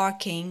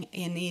embarking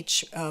in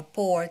each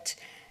port,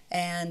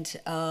 and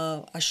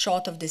a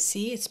shot of the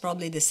sea. It's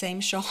probably the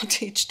same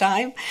shot each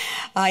time,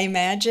 I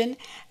imagine,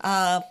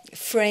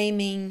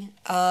 framing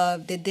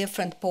the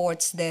different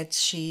ports that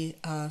she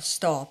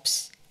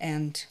stops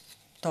and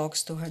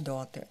talks to her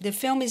daughter. The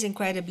film is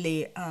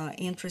incredibly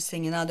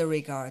interesting in other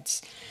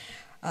regards,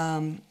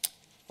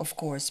 of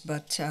course,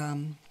 but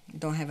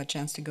don't have a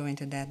chance to go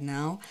into that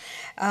now.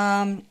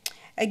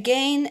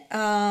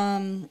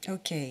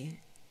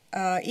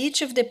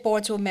 Each of the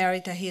ports will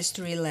merit a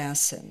history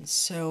lesson.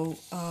 So,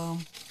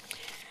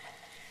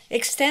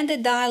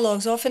 extended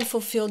dialogues often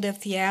fulfill their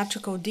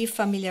theatrical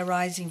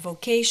defamiliarizing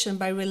vocation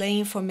by relaying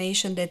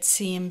information that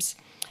seems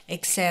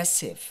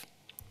excessive.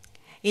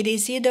 It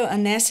is either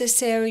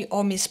unnecessary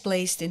or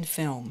misplaced in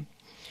film.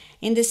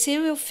 In the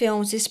serial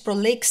films, this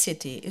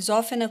prolixity is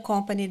often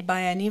accompanied by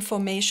an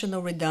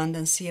informational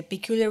redundancy, a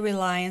peculiar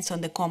reliance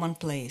on the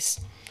commonplace.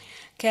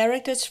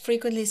 Characters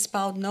frequently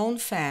spout known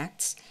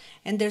facts,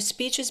 and their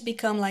speeches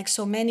become like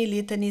so many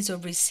litanies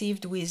of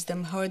received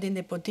wisdom heard in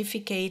the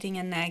pontificating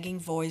and nagging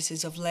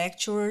voices of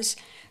lecturers,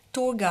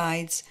 tour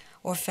guides,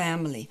 or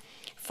family.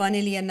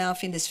 Funnily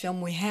enough, in this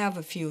film we have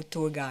a few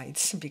tour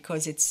guides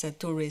because it's a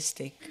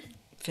touristic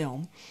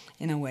film,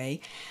 in a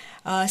way.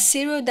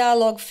 Serial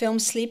dialogue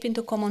films slip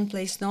into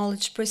commonplace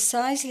knowledge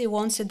precisely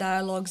once the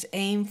dialogues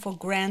aim for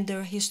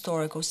grander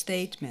historical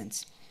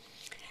statements.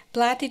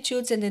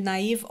 Platitudes and the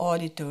naive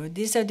auditor,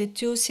 these are the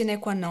two sine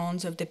qua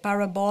nons of the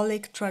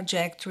parabolic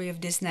trajectory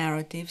of these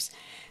narratives,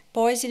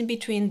 poised in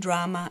between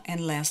drama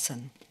and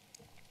lesson.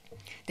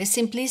 The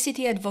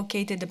simplicity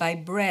advocated by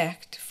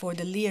Brecht for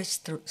the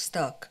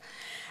Leerstuck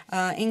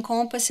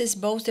encompasses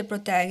both the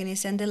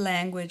protagonist and the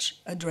language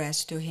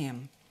addressed to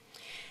him.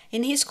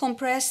 In his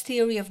compressed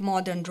theory of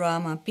modern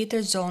drama,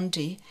 Peter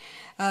Zondi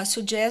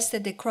suggests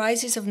that the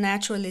crisis of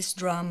naturalist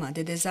drama,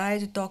 the desire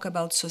to talk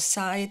about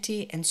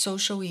society and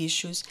social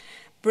issues,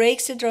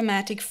 breaks the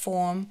dramatic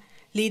form,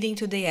 leading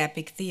to the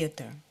epic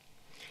theater.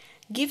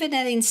 Given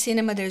that in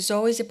cinema there is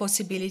always a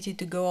possibility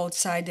to go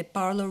outside the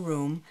parlor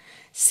room,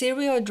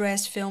 serial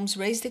address films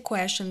raise the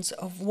questions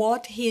of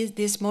what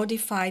this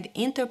modified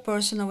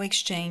interpersonal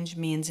exchange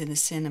means in the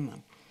cinema.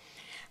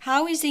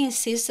 How is the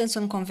insistence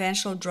on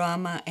conventional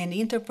drama and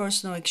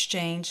interpersonal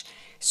exchange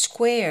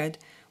squared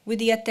with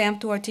the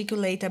attempt to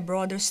articulate a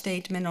broader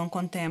statement on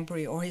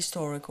contemporary or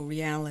historical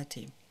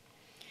reality?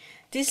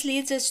 This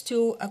leads us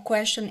to a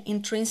question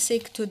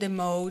intrinsic to the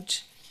mode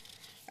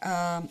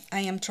I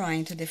am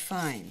trying to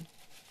define.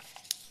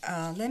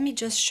 Let me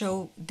just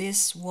show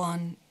this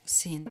one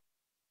scene.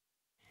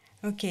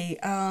 Okay,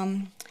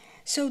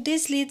 so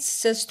this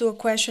leads us to a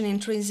question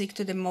intrinsic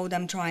to the mode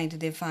I'm trying to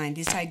define,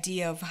 this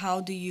idea of how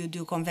do you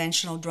do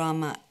conventional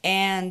drama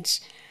and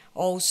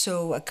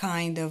also a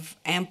kind of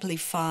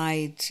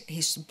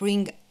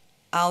bring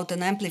out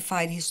an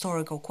amplified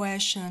historical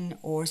question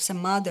or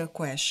some other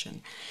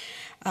question.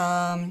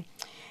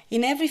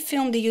 In every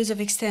film, the use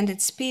of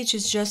extended speech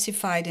is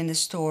justified in the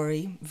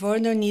story.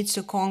 Werner needs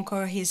to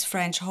conquer his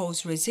French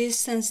host's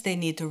resistance. They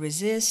need to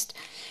resist.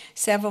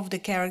 Several of the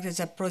characters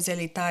are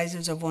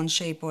proselytizers of one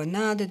shape or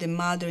another. The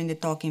mother in the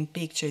talking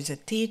picture is a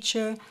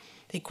teacher.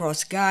 They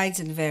cross guides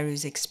and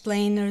various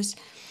explainers.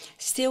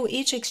 Still,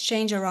 each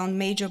exchange around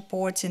major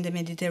ports in the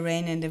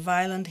Mediterranean, the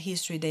violent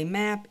history they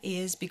map,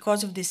 is,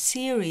 because of this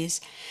series,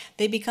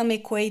 they become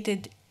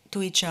equated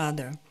to each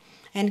other.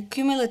 And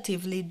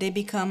cumulatively, they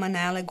become an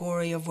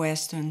allegory of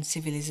Western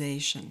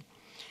civilization.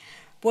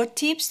 What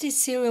tips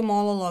these serial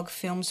monologue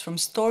films from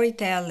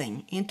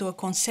storytelling into a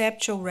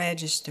conceptual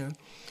register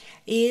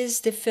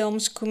is the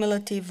film's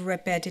cumulative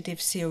repetitive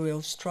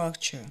serial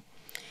structure.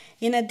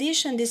 In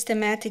addition, this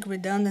thematic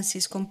redundancy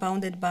is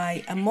compounded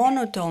by a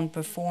monotone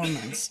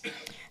performance.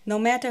 No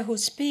matter who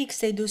speaks,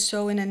 they do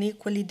so in an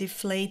equally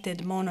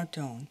deflated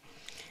monotone.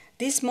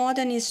 This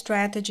modernist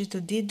strategy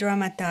to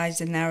de-dramatize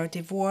the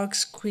narrative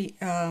works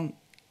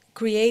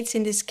creates,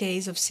 in this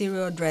case of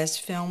serial address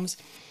films,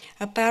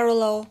 a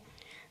parallel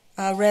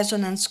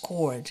resonance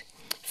chord.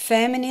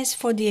 Feminist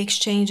for the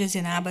exchanges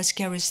in Abbas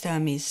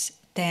Kiarostami's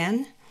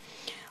 10,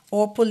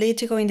 or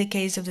political in the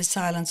case of The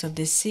Silence of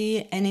the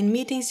Sea, and in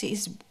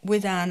Meetings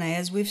with Anna,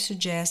 as we've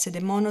suggested,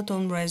 the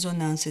monotone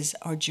resonances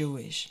are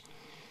Jewish.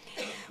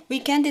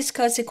 We can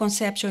discuss the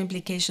conceptual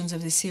implications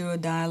of the serial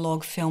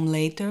dialogue film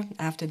later,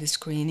 after the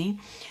screening.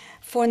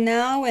 For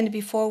now, and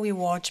before we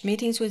watch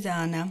Meetings with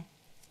Anna,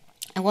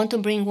 I want to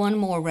bring one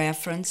more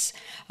reference,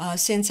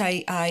 since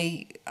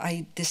I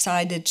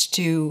decided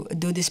to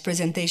do this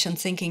presentation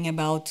thinking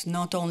about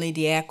not only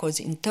the echoes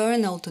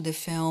internal to the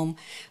film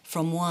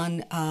from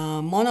one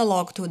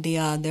monologue to the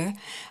other,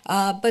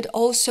 but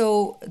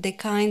also the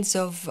kinds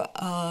of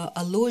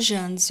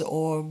allusions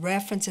or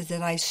references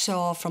that I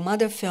saw from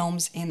other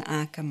films in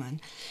Akerman.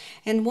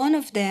 And one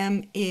of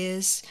them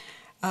is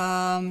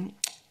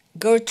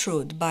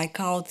Gertrude by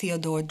Carl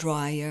Theodor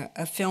Dreyer,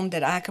 a film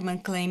that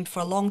Akerman claimed for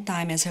a long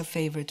time as her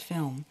favorite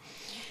film.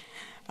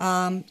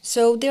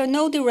 So there are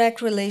no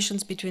direct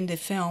relations between the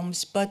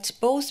films, but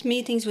both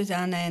Meetings with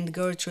Anna and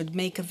Gertrude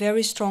make a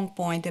very strong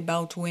point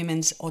about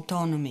women's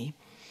autonomy.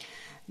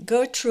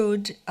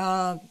 Gertrude,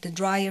 the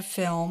Dreyer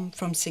film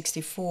from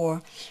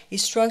 '64,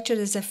 is structured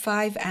as a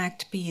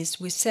 5-act piece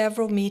with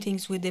several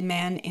meetings with the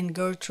men in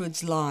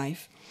Gertrude's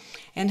life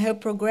and her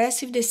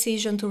progressive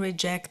decision to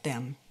reject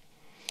them.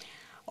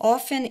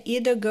 Often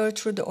either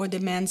Gertrude or the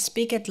man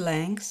speak at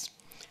length.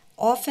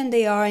 Often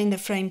they are in the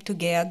frame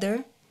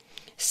together,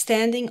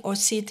 standing or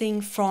sitting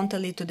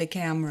frontally to the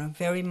camera,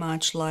 very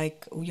much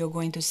like you're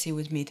going to see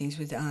with Meetings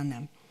with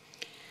Anna.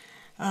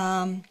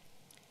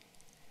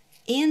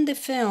 In the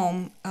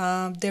film,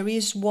 there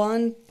is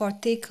one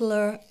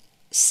particular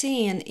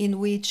scene in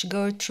which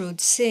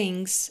Gertrude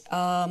sings,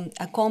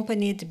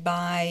 accompanied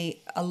by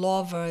a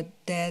lover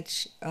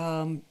that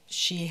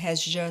she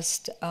has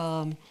just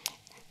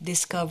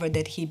discovered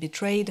that he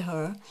betrayed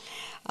her.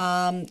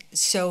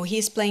 So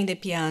he's playing the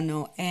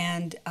piano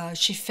and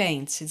she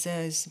faints.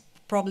 It's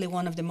probably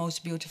one of the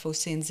most beautiful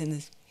scenes in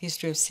the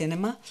history of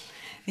cinema.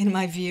 In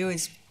my view,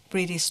 it's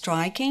pretty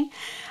striking.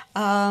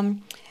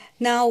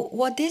 Now,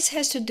 what this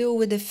has to do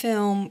with the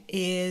film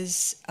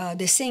is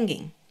the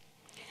singing.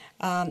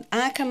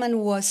 Akerman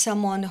was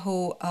someone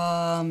who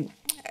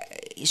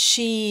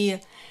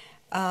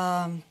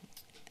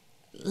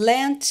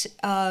lent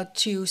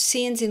to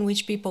scenes in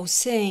which people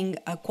sing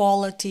a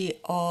quality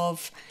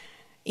of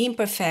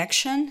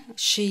imperfection.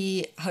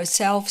 She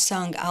herself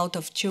sung out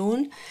of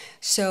tune,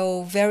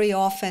 so very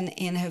often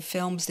in her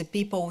films the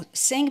people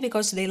sing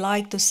because they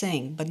like to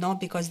sing, but not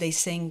because they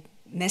sing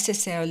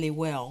necessarily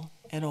well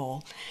at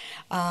all.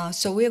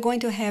 So we're going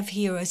to have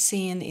here a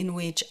scene in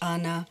which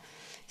Anna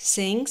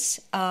sings.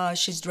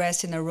 She's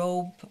dressed in a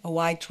robe, a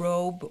white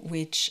robe,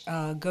 which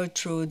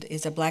Gertrude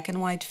is a black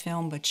and white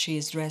film, but she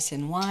is dressed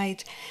in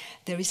white.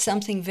 There is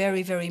something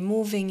very, very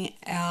moving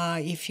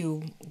if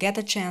you get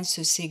a chance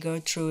to see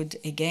Gertrude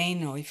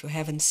again, or if you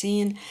haven't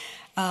seen,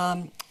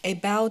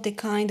 about the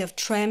kind of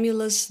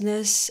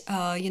tremulousness.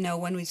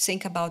 When we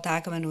think about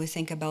Akerman, we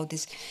think about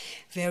this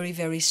very,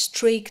 very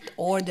strict,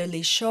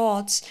 orderly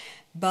shots.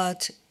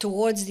 But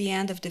towards the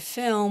end of the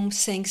film,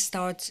 things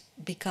start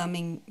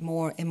becoming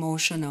more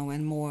emotional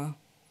and more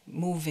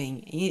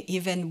moving,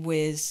 even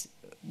with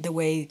the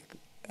way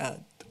the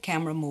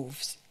camera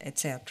moves,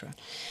 etc.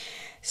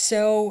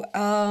 So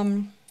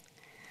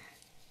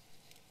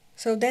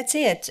that's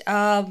it.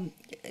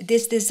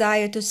 This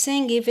desire to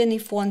sing, even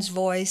if one's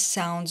voice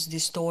sounds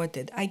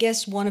distorted. I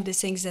guess one of the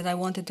things that I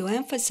wanted to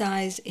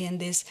emphasize in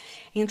this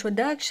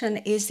introduction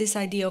is this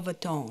idea of a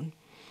tone,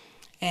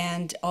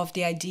 and of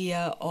the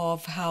idea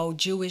of how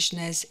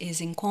Jewishness is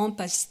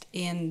encompassed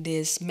in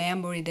this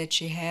memory that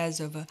she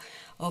has of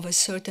a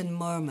certain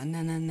murmur,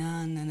 na na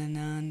na na na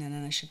na na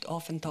na. She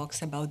often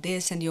talks about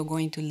this, and you're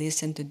going to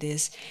listen to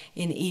this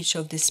in each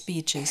of the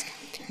speeches.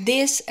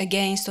 This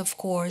against, of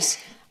course,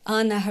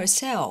 Anna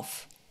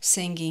herself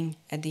singing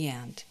at the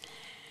end.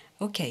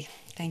 Okay,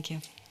 thank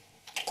you.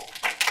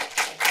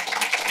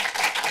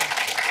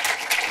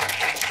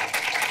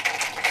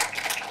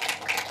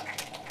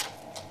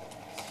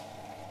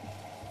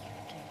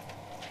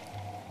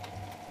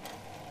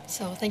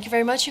 So thank you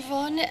very much,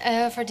 Ivone,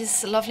 for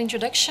this lovely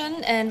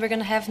introduction. And we're going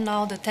to have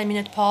now the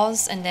 10-minute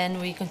pause, and then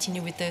we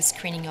continue with the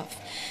screening of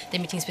the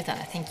Meetings with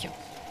Anna. Thank you.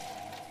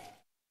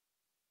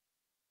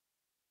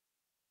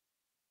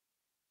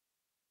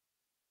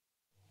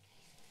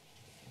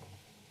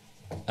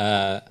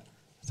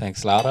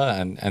 Thanks, Laura,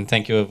 and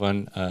thank you,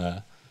 everyone,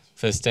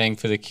 for staying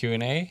for the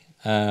Q&A.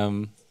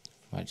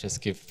 Might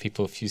just give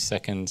people a few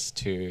seconds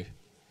to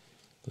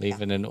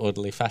leave in an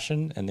orderly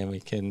fashion, and then we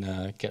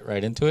can get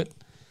right into it.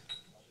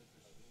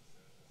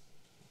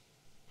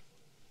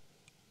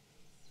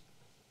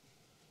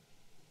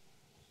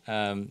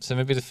 So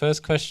maybe the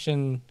first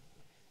question,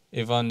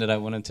 Ivone, that I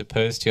wanted to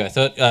pose to you, I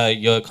thought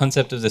your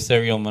concept of the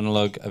serial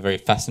monologue, a very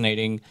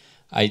fascinating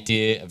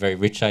idea, a very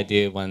rich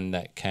idea, one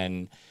that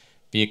can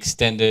be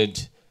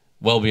extended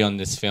well beyond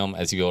this film,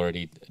 as you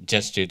already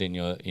gestured in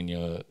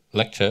your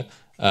lecture,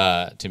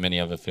 to many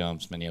other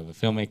films, many other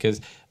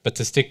filmmakers. But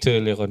to stick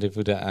to Le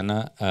Rendez-vous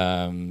d'Anna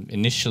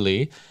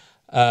initially,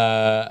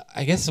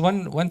 I guess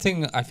one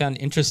thing I found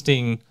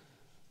interesting,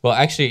 well,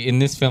 actually in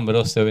this film, but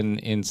also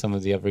in some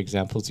of the other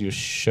examples you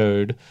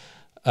showed,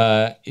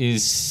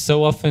 is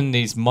so often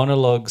these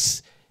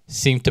monologues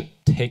seem to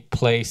take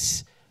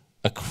place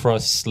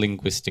across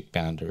linguistic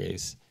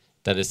boundaries.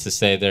 That is to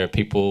say, there are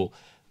people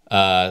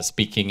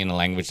speaking in a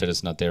language that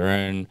is not their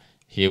own.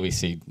 Here we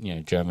see,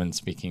 German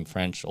speaking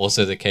French.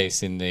 Also the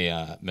case in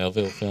the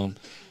Melville film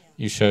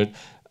you showed.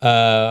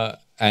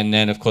 And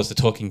then, of course, the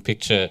talking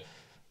picture,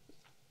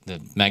 the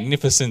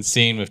magnificent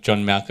scene with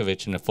John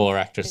Malkovich and the four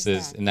actresses,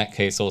 exactly. In that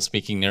case, all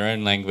speaking their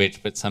own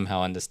language, but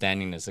somehow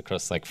understanding this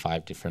across like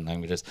 5 different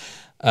languages.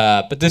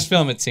 But this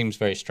film, it seems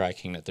very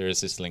striking that there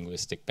is this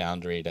linguistic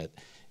boundary that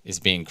is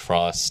being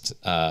crossed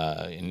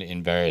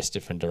in various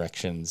different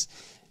directions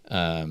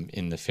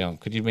in the film.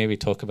 Could you maybe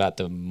talk about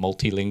the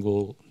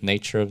multilingual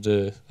nature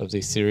of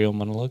these serial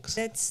monologues?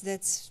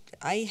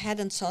 I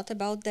hadn't thought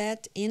about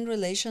that in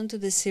relation to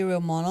the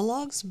serial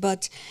monologues,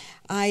 but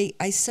I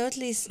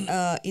certainly,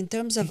 in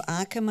terms of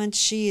Akerman,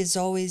 she is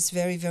always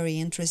very, very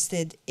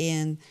interested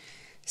in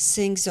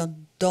things that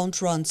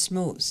don't run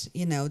smooth.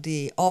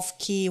 The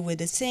off-key with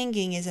the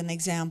singing is an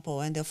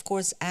example, and of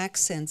course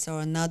accents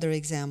are another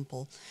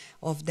example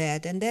of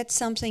that. And that's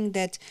something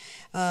that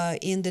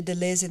in the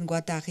Deleuze and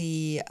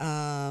Guattari,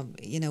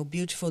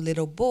 beautiful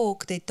little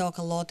book, they talk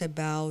a lot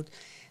about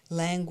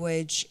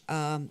language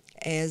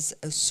as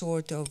a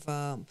sort of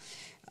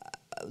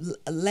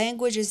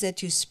languages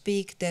that you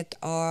speak that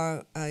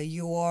are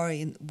you are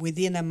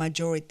within a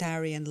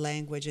majoritarian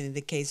language. And in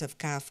the case of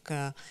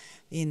Kafka,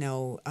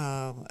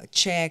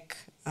 Czech,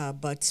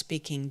 but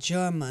speaking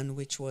German,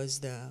 which was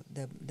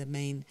the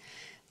main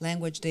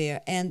language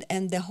there,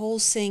 and the whole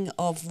thing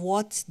of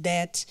what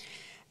that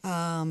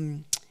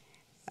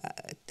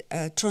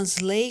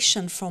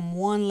translation from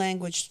one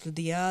language to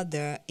the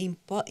other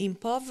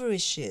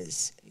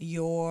impoverishes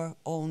your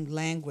own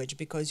language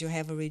because you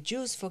have a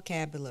reduced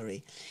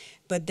vocabulary.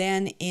 But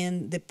then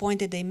the point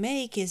that they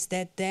make is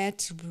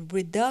that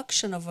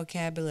reduction of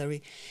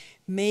vocabulary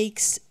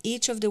makes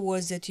each of the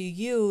words that you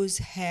use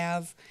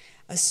have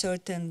a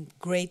certain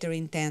greater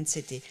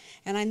intensity.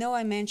 And I know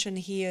I mentioned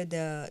here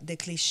the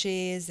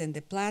cliches and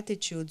the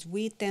platitudes.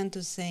 We tend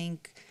to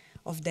think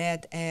of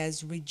that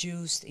as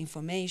reduced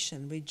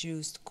information,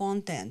 reduced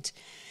content.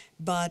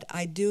 But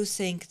I do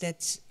think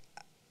that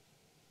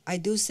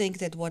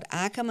what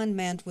Akerman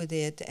meant with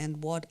it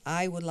and what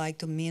I would like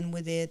to mean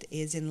with it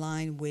is in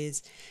line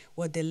with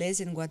what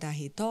Deleuze and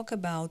Guattari talk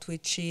about,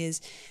 which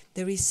is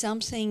there is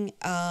something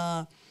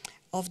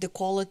of the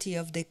quality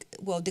of the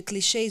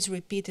cliche is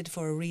repeated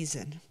for a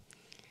reason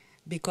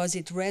because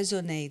it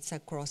resonates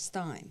across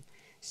time.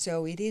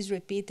 So it is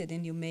repeated,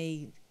 and you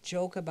may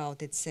joke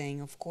about it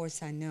saying, of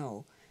course I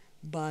know,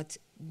 but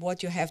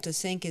what you have to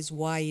think is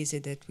why is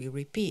it that we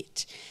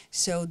repeat?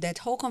 So that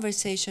whole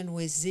conversation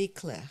with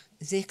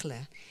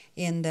Ziegler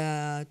in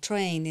the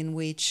train in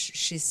which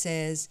she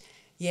says,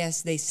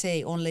 yes, they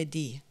say only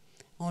di.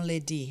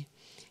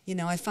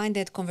 I find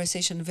that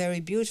conversation very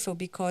beautiful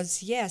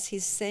because, yes,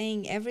 he's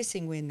saying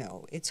everything we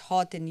know. It's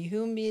hot and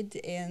humid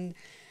in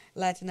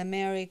Latin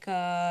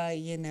America,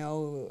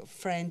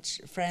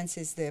 France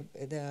is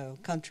the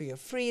country of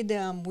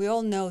freedom. We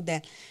all know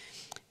that.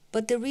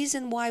 But the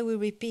reason why we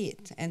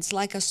repeat, and it's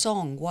like a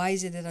song, why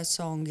is it that a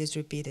song is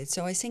repeated?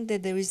 So I think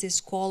that there is this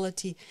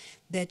quality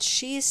that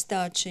she is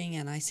touching,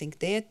 and I think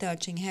they're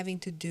touching, having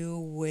to do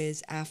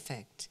with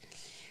affect.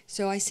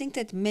 So I think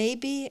that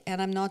maybe,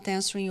 and I'm not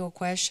answering your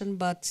question,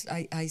 but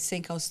I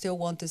think I'll still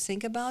want to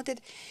think about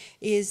it,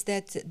 is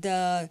that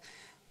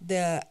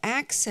the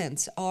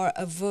accents are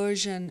a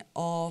version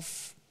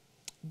of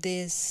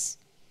this,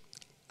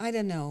 I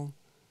don't know,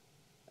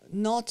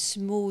 not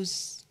smooth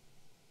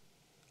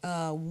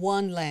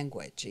one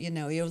language.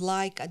 You're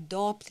like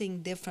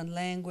adopting different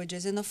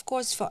languages. And of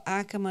course, for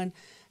Akerman,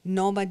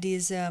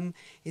 nomadism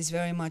is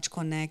very much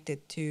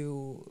connected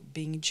to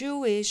being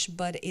Jewish,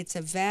 but it's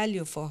a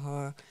value for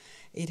her.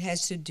 It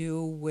has to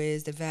do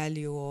with the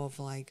value of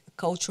like a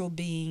cultural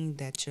being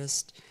that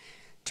just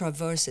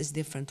traverses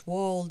different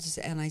worlds,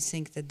 and I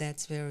think that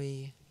that's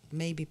very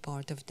maybe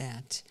part of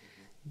that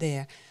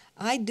there.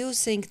 I do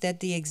think that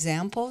the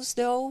examples,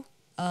 though,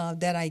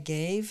 that I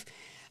gave,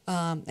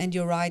 and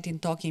you're right in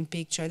talking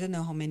picture, I don't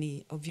know how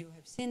many of you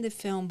have seen the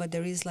film, but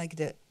there is like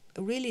the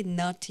really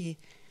nutty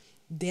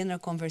dinner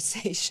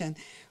conversation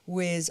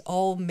with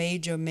all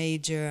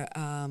major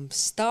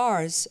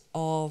stars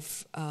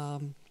of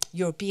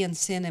European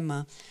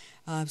cinema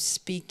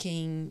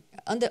speaking.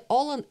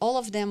 All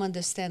of them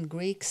understand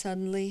Greek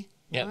suddenly.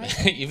 Yeah,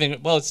 right?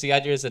 even well, it's the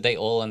idea is that they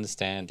all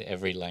understand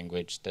every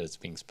language that is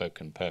being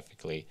spoken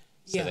perfectly,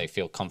 so Yeah. they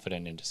feel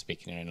confident into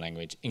speaking their own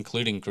language,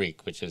 including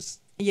Greek, which is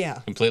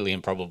Yeah. completely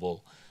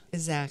improbable.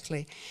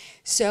 Exactly.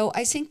 So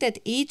I think that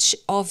each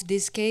of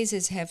these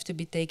cases have to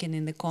be taken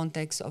in the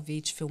context of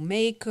each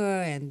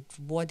filmmaker and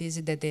what is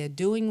it that they're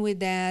doing with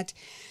that.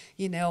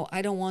 You know,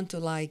 I don't want to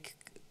like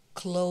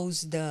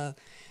close the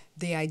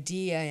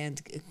idea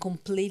and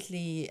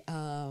completely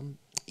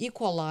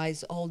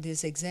equalize all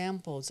these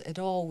examples at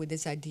all with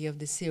this idea of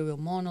the serial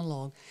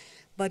monologue.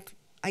 But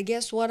I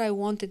guess what I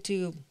wanted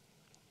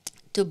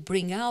to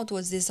bring out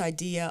was this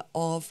idea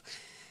of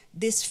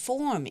this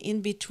form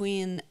in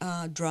between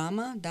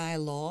drama,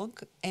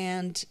 dialogue,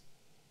 and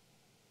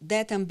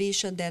that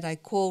ambition that I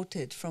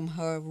quoted from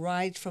her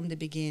right from the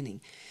beginning.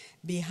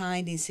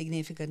 Behind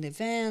insignificant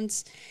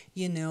events,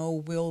 you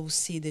know, we'll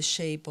see the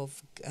shape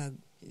of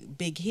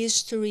big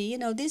history. You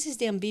know, this is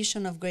the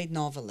ambition of great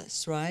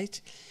novelists, right?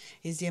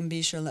 Is the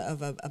ambition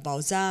of a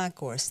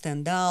Balzac or a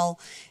Stendhal.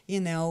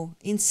 You know,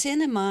 in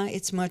cinema,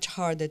 it's much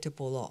harder to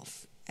pull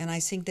off. And I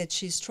think that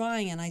she's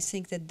trying, and I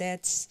think that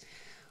that's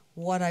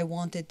what I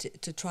wanted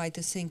to try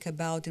to think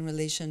about in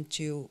relation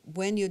to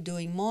when you're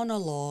doing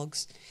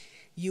monologues,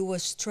 you are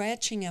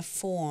stretching a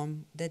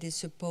form that is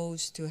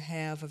supposed to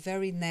have a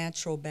very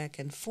natural back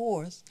and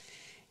forth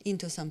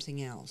into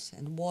something else.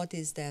 And what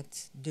is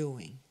that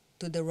doing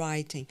to the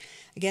writing?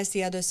 I guess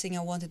the other thing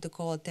I wanted to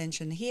call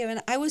attention here, and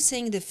I was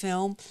seeing the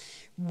film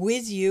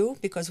with you,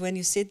 because when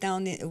you sit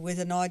down with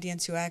an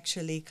audience, you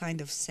actually kind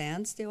of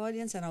sense the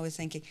audience, and I was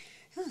thinking,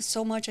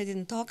 so much I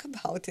didn't talk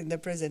about in the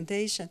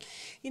presentation.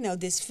 You know,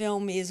 this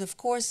film is, of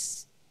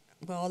course,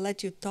 well, I'll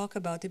let you talk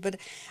about it, but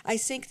I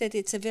think that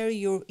it's a very,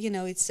 you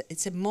know,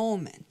 it's a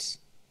moment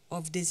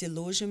of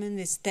disillusionment.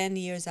 It's 10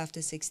 years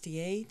after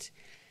 68.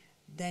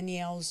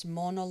 Daniel's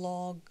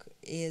monologue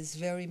is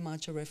very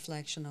much a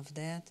reflection of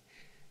that.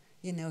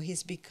 You know,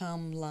 he's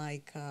become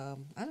like,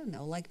 I don't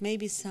know, like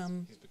maybe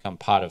some... He's become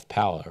part of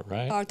power,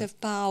 right? Part of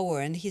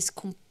power, and he's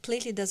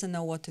completely doesn't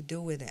know what to do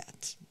with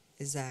that.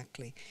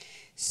 Exactly.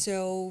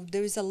 So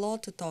there is a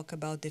lot to talk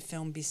about the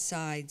film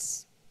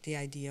besides the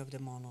idea of the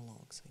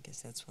monologues. I guess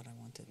that's what I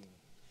wanted.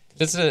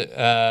 Just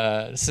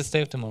to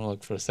stay with the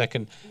monologue for a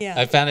second. Yeah.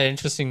 I found it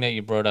interesting that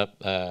you brought up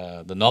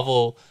the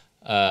novel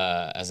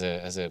as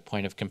a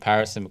point of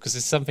comparison, because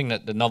it's something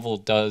that the novel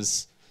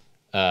does.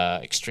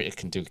 It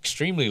can do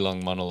extremely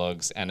long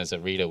monologues, and as a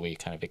reader, we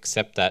kind of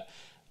accept that.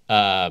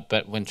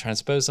 But when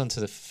transposed onto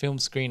the film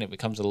screen, it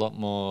becomes a lot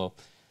more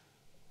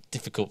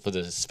difficult for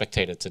the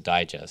spectator to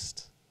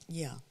digest.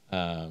 Yeah.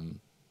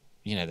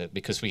 You know, that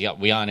because we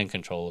aren't in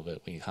control of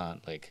it. We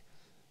can't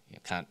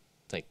can't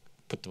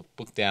put the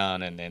book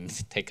down and then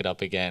take it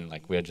up again.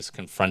 Like, we're just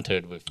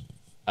confronted with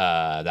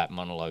that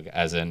monologue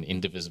as an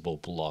indivisible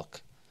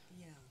block.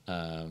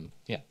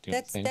 Yeah.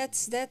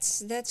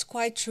 That's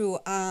quite true.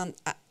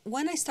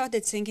 When I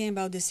started thinking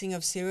about this thing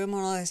of serial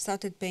monologue, I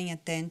started paying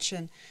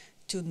attention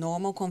to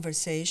normal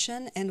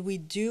conversation, and we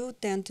do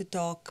tend to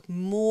talk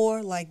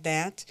more like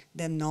that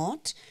than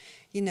not.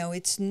 You know,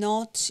 it's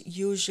not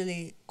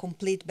usually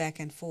complete back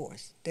and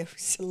forth. There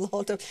is a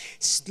lot of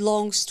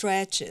long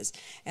stretches.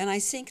 And I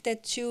think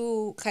that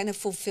to kind of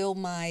fulfill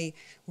my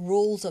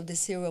rules of the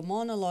serial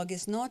monologue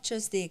is not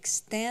just the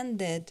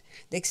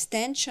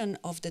extension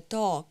of the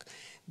talk,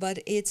 but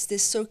it's the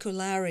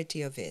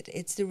circularity of it.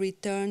 It's the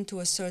return to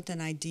a certain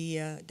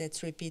idea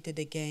that's repeated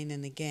again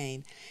and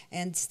again.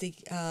 And it's the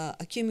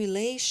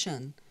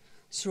accumulation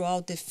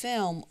throughout the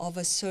film of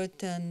a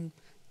certain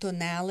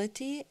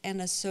tonality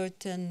and a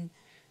certain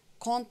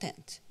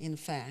content, in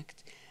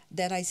fact,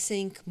 that I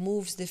think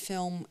moves the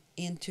film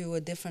into a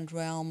different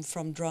realm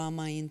from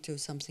drama into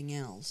something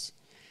else.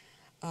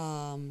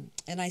 And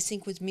I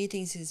think with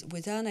Meetings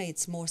with Anna,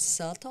 it's more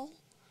subtle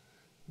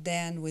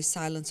than with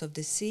Silence of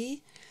the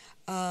Sea.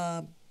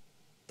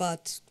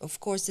 But, of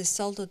course, the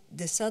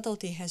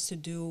subtlety has to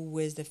do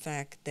with the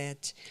fact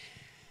that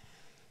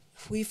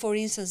we, for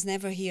instance,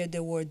 never hear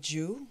the word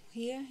Jew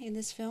here in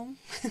this film.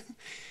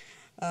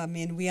 I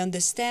mean, we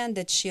understand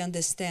that she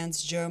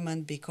understands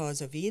German because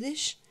of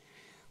Yiddish.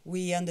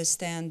 We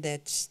understand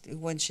that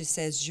when she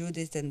says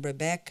Judith and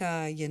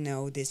Rebecca, you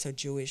know, these are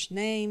Jewish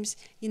names.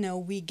 You know,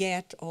 we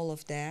get all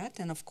of that.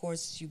 And, of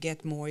course, you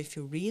get more if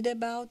you read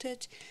about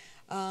it.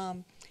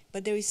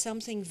 But there is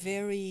something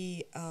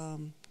very, I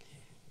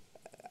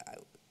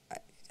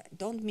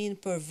don't mean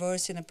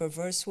perverse in a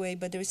perverse way,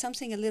 but there is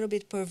something a little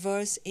bit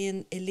perverse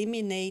in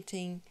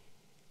eliminating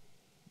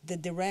the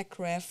direct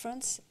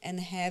reference and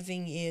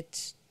having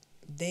it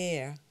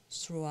there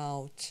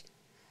throughout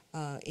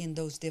in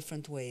those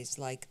different ways,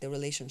 like the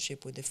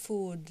relationship with the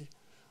food,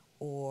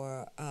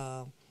 or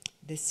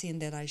the scene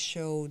that I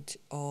showed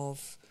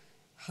of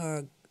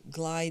her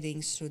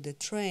gliding through the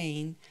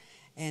train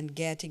and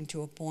getting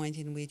to a point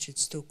in which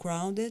it's too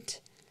crowded.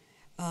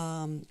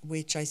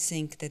 which I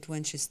think that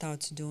when she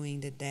starts doing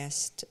the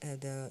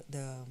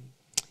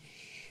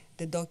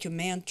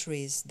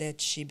documentaries,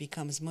 that she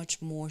becomes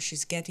much more,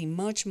 she's getting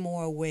much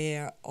more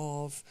aware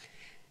of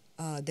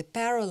the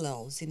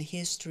parallels in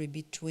history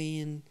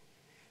between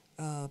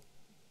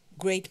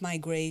great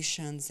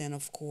migrations and,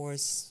 of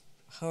course,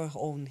 her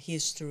own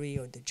history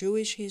or the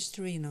Jewish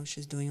history. You know,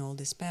 she's doing all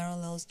these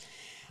parallels.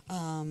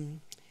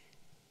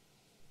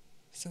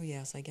 So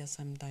yes, I guess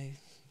I'm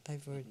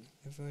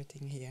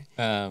diverting here.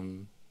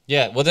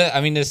 Yeah, well,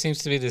 there seems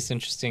to be this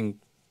interesting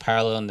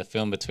parallel in the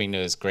film between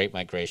those great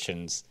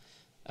migrations.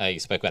 You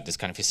spoke about this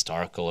kind of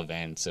historical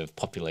events of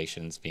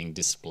populations being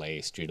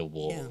displaced due to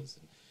wars,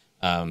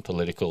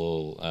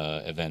 political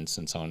events,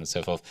 and so on and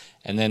so forth.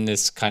 And then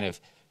this kind of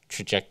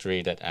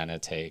trajectory that Anna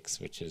takes,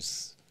 which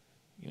is,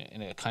 you know,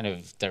 in a kind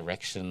of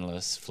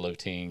directionless,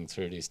 floating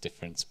through these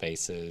different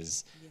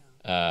spaces.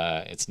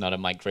 It's not a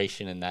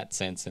migration in that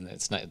sense, and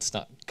it's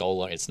not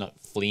goal, or it's not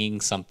fleeing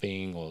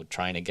something or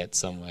trying to get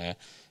somewhere.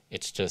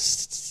 It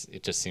just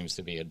seems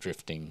to be a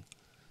drifting.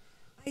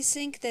 I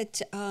think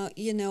that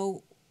you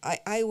know,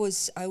 I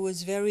was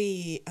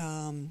very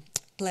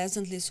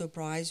pleasantly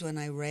surprised when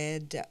I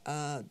read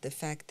the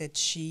fact that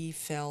she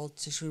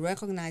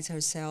recognized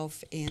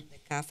herself in the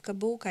Kafka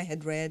book. I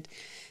had read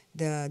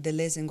the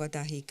Deleuze and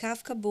Guattari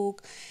Kafka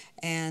book,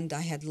 and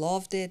I had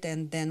loved it.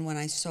 And then when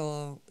I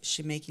saw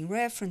she making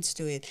reference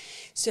to it,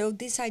 so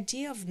this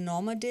idea of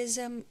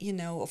nomadism, you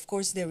know, of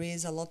course there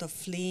is a lot of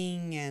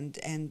fleeing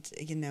and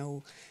you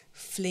know,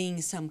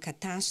 fleeing some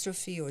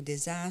catastrophe or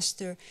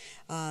disaster.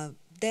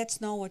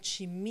 That's not what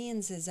she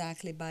means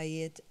exactly by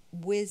it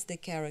with the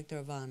character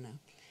of Anna.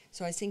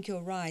 So I think you're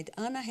right.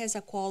 Anna has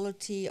a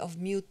quality of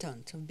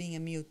mutant, of being a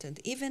mutant,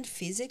 even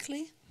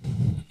physically.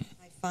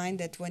 I find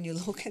that when you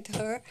look at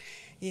her,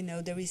 you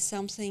know, there is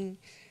something.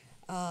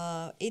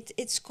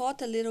 It's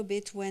caught a little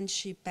bit when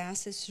she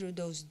passes through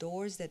those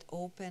doors that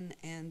open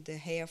and the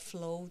hair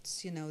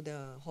floats, you know,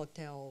 the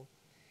hotel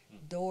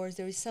doors.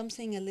 There is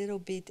something a little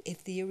bit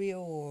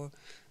ethereal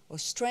or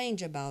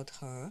strange about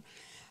her.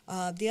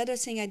 The other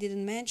thing I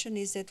didn't mention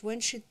is that when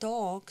she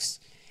talks,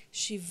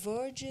 she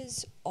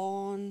verges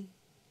on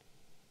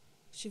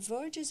the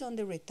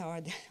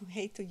retarded. I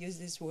hate to use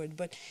this word,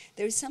 but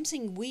there is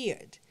something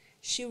weird.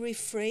 She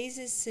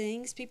rephrases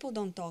things. People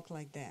don't talk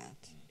like that.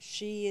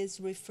 She is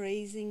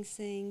rephrasing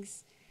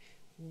things.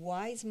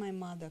 Why is my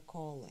mother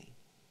calling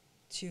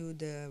to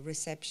the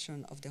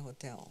reception of the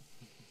hotel?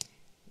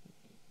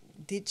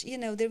 You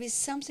know, there is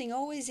something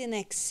always in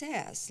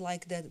excess,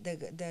 like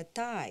the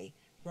tie,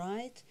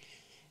 right?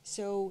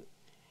 So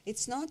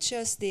it's not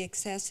just the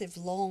excessive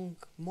long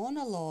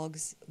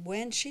monologues.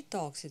 When she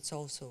talks, it's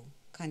also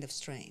kind of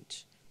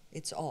strange.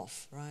 It's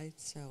off, right?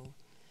 So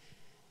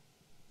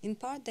in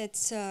part,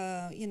 that's,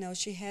 you know,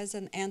 she has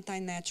an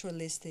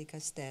anti-naturalistic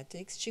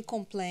aesthetics. She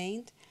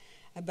complained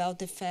about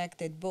the fact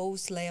that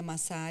both Lea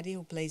Massari,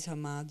 who plays her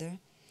mother,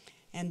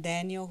 and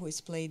Daniel, who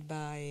is played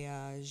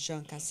by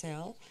Jean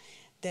Cassel,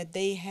 that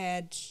they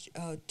had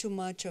too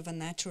much of a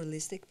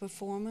naturalistic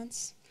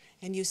performance.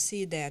 And you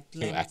see that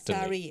Lea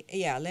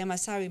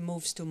Massari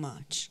moves too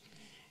much.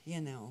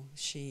 You know,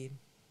 she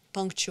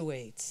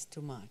punctuates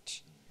too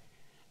much.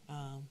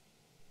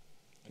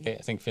 Okay,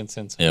 I think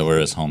Vincent. Yeah,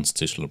 whereas Hans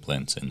Tischler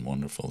blends in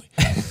wonderfully.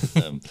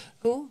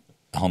 Who?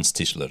 Hans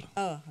Tischler.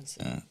 Oh, Hans.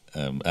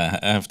 I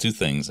have two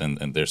things,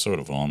 and they're sort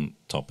of on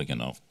topic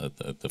and off.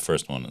 The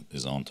first one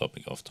is on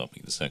topic, off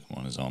topic. The second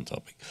one is on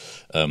topic.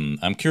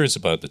 I'm curious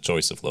about the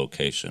choice of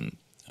location.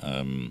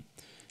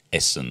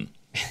 Essen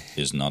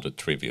is not a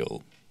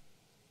trivial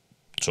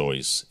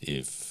choice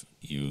if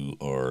you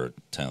are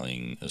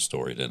telling a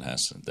story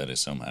that is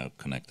somehow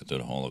connected to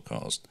the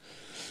Holocaust.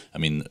 I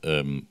mean,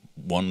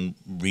 one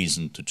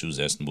reason to choose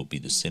Essen would be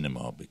the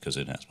cinema, because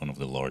it has one of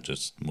the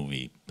largest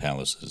movie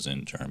palaces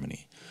in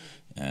Germany.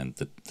 And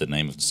the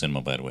name of the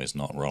cinema, by the way, is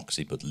not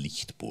Roxy, but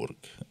Lichtburg,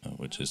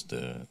 which is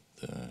the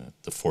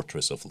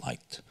fortress of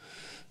light.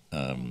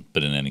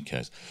 But in any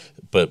case,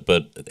 but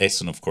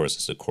Essen, of course,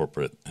 is the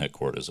corporate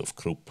headquarters of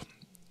Krupp,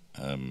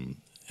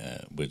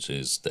 which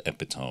is the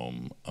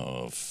epitome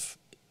of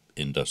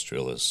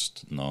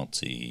industrialist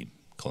Nazi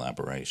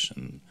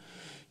collaboration.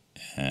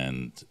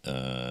 And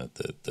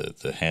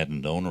the head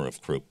and owner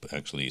of Krupp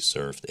actually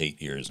served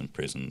 8 years in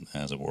prison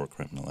as a war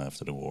criminal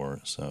after the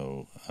war.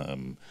 So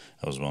I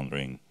was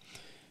wondering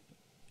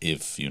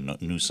if you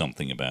knew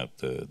something about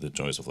the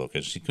choice of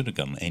location. She could have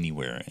gone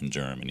anywhere in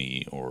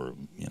Germany, or,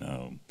 you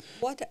know.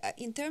 What,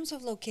 in terms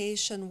of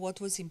location, what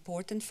was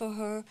important for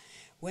her,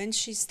 when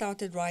she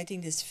started writing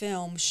this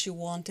film, she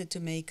wanted to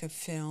make a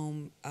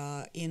film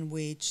in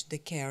which the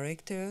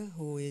character,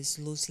 who is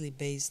loosely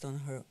based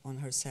on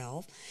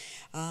herself,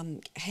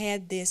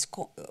 had this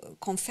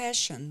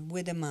confession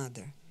with the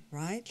mother,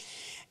 right?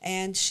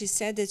 And she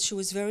said that she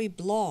was very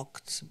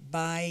blocked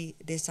by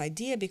this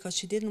idea because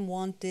she didn't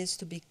want this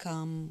to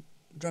become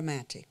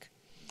dramatic.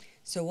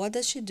 So what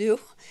does she do?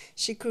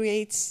 She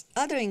creates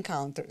other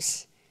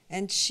encounters,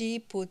 and she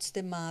puts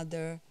the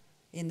mother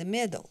in the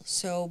middle.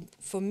 So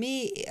for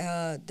me,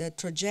 the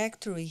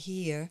trajectory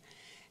here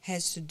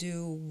has to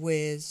do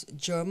with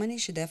Germany.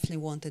 She definitely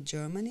wanted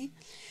Germany,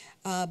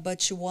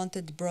 but she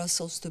wanted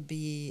Brussels to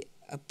be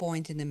a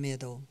point in the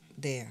middle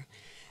there.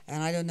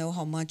 And I don't know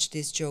how much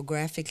this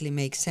geographically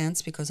makes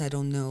sense because I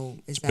don't know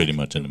exactly. It's pretty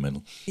much in the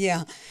middle.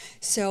 Yeah.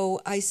 So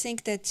I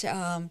think that,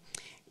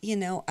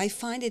 I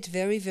find it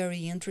very,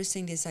 very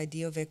interesting, this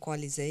idea of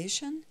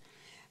equalization,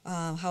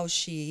 how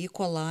she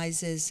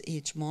equalizes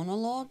each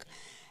monologue.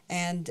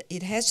 And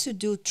it has to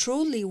do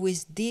truly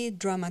with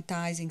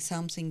de-dramatizing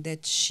something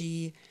that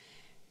she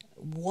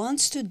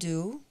wants to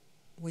do,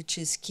 which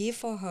is key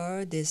for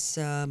her, this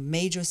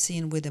major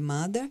scene with the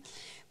mother,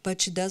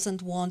 but she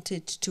doesn't want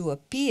it to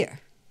appear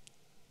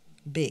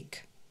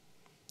big.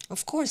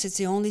 Of course, it's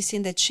the only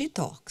scene that she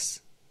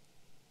talks,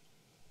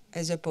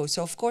 as opposed.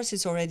 So, of course,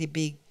 it's already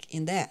big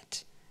in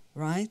that,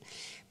 right?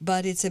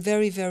 But it's a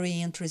very,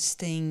 very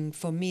interesting,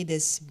 for me,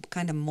 this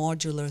kind of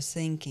modular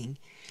thinking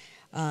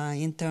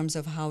in terms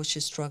of how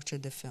she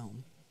structured the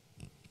film.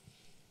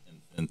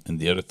 And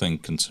the other thing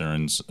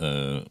concerns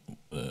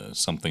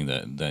something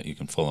that you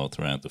can follow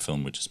throughout the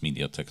film, which is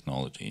media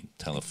technology,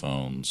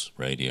 telephones,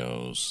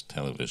 radios,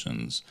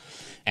 televisions.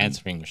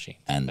 Answering machine.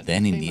 And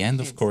then in the end,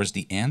 of course,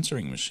 the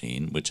answering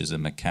machine, which is a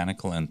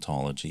mechanical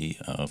anthology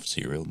of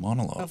serial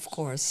monologues. Of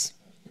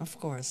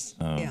course,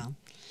 yeah.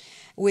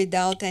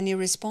 Without any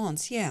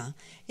response, yeah.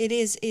 It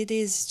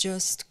is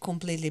just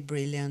completely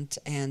brilliant.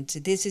 And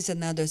this is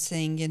another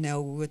thing,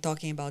 we were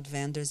talking about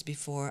vendors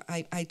before.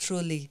 I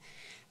truly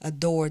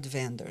adored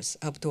vendors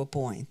up to a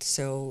point.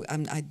 So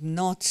I'm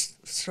not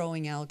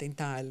throwing out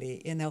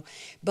entirely,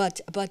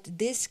 But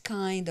this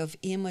kind of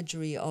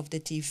imagery of the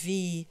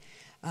TV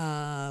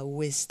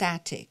with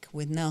static,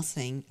 with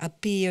nothing,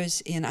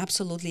 appears in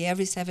absolutely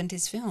every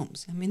 70s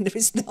films. I mean, there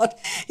is not,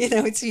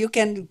 you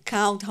can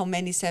count how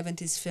many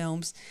 70s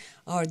films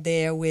are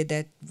there with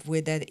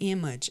that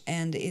image,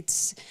 and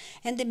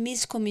the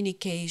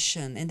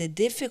miscommunication and the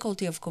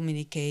difficulty of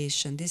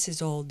communication. This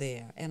is all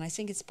there, and I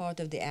think it's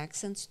part of the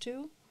accents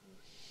too.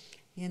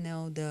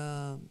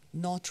 The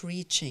not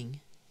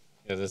reaching.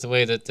 Yeah, there's a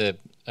way that the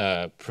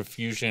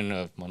profusion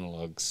of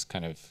monologues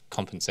kind of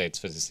compensates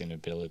for this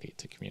inability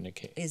to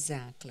communicate.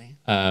 Exactly.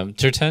 To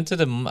return to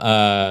the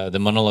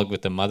monologue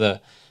with the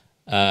mother,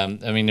 I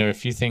mean, there are a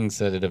few things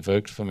that it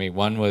evoked for me.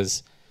 One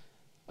was,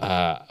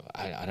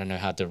 I don't know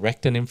how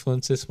direct an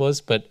influence this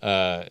was, but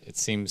it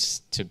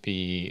seems to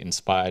be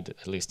inspired,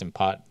 at least in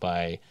part,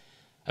 by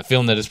a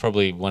film that is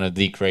probably one of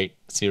the great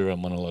serial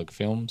monologue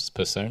films,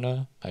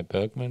 Persona by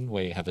Bergman,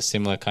 where you have a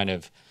similar kind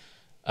of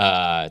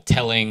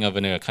telling of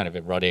a kind of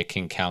erotic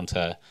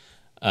encounter,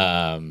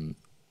 and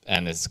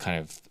it's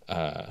kind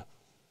of,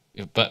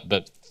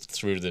 but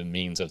through the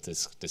means of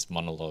this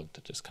monologue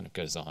that just kind of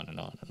goes on and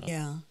on and on.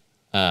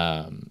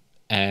 Yeah.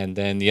 And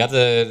then the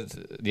other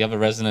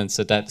resonance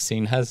that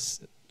scene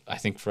has, I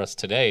think, for us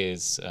today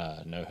is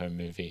No Home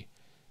Movie,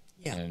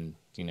 and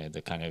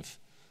the kind of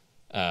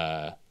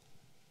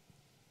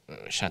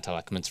Chantal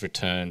Akerman's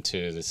return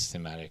to this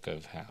thematic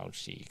of how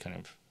she kind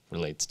of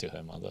relates to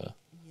her mother.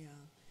 Yeah.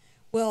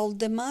 Well,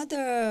 the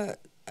mother,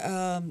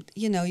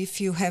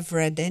 if you have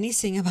read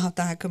anything about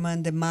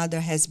Akerman, the mother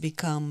has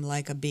become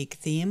like a big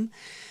theme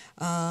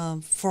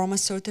from a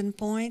certain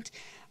point.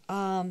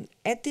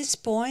 At this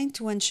point,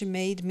 when she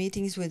made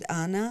Meetings with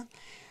Anna,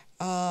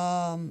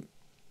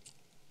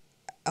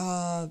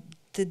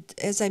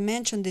 as I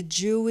mentioned, the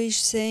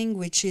Jewish thing,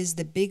 which is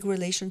the big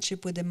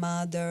relationship with the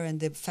mother and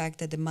the fact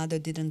that the mother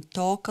didn't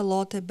talk a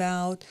lot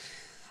about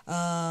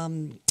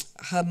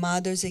her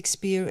mother's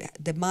experience,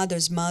 the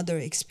mother's mother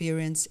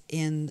experience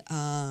in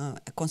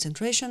a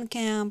concentration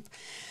camp,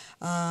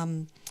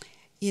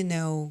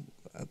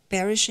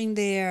 perishing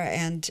there,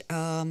 and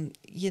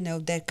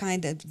that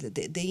kind of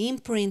the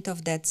imprint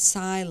of that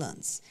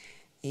silence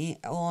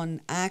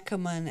on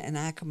Akerman and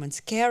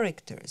Akerman's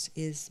characters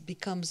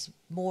becomes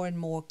more and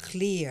more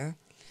clear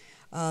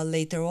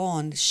later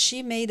on.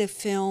 She made a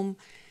film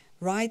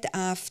right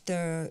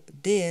after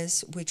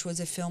this, which was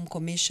a film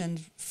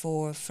commissioned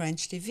for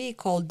French TV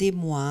called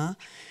Dis-moi,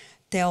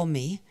 Tell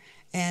Me,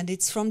 and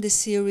it's from the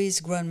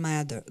series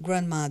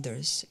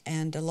Grandmothers,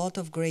 and a lot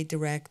of great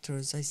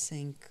directors, I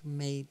think,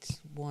 made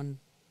one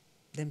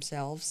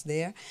themselves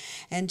there.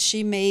 And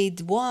she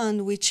made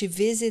one which she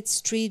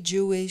visits 3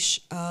 Jewish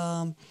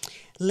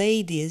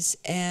ladies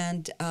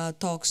and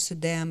talks to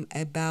them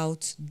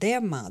about their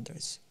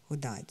mothers who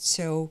died.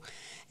 So,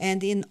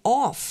 and in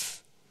off,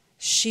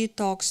 she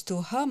talks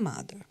to her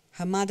mother.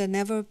 Her mother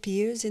never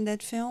appears in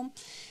that film,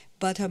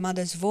 but her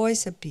mother's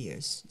voice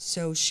appears.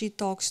 So she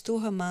talks to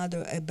her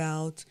mother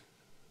about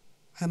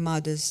her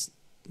mother's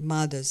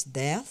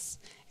death,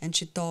 and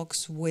she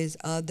talks with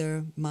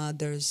other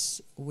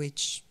mothers,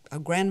 which are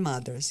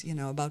grandmothers,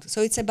 about.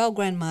 So it's about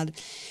grandmother.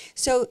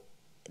 So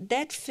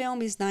that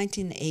film is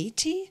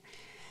 1980,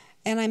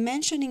 and I'm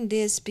mentioning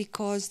this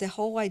because the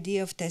whole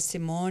idea of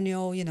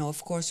testimonial,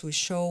 of course, with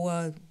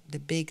Shoah, the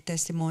big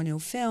testimonial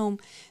film,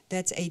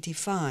 that's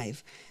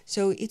 85.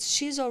 So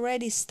she's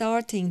already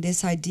starting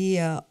this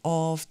idea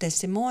of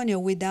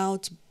testimonial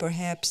without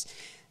perhaps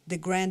the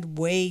grand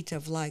weight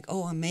of like,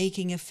 oh, I'm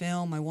making a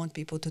film, I want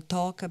people to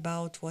talk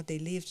about what they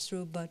lived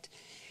through, but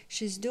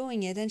she's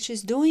doing it, and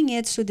she's doing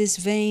it through this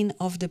vein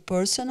of the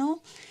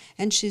personal,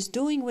 and she's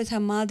doing with her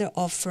mother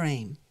off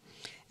frame.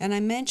 And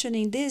I'm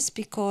mentioning this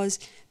because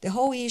the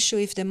whole issue,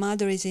 if the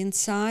mother is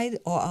inside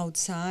or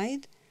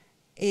outside,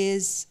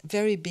 is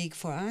very big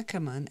for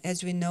Akerman,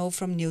 as we know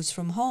from News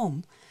from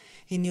Home.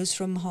 In News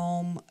from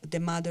Home, the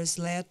mother's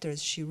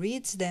letters, she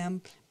reads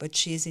them, but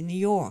she's in New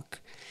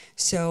York.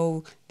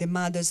 So the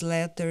mother's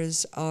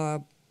letters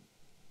are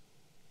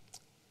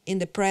in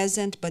the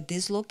present but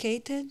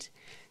dislocated.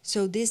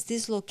 So this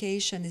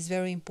dislocation is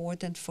very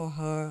important for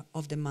her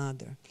of the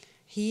mother.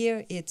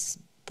 Here it's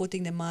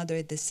putting the mother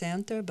at the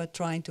center but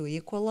trying to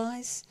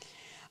equalize.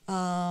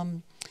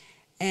 And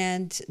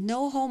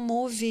No Home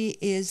Movie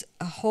is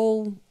a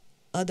whole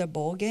other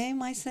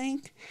ballgame, I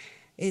think.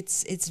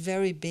 It's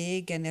very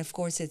big, and of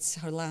course it's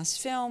her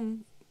last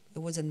film. It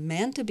wasn't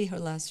meant to be her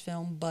last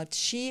film, but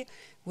she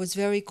was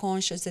very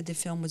conscious that the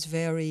film was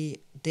very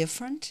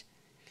different.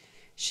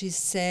 She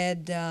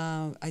said,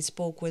 I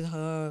spoke with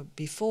her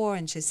before,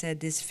 and she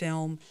said this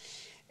film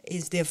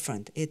is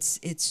different. It's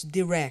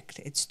direct.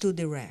 It's too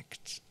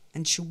direct.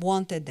 And she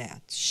wanted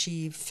that.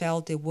 She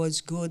felt it was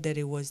good that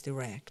it was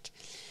direct.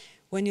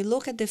 When you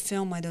look at the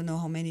film, I don't know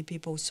how many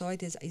people saw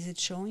it. Is it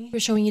showing? We're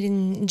showing it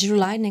in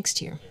July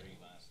next year.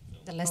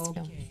 The last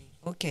film.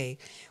 Okay.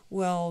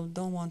 Well,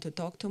 don't want to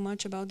talk too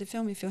much about the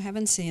film if you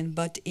haven't seen,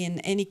 but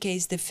in any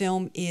case, the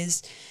film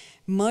is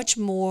much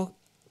more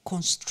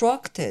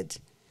constructed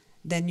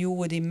than you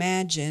would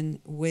imagine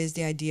with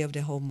the idea of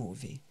the whole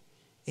movie.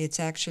 It's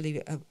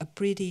actually a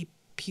pretty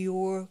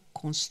pure,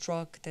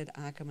 constructed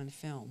Akerman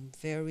film,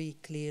 very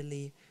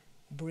clearly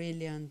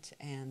brilliant,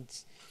 and,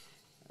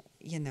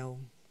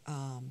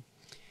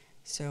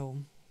 so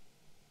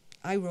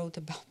I wrote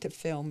about the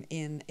film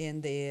in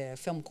the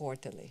Film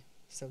Quarterly.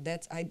 So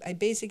that's, I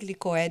basically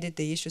co-edit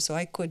the issue so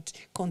I could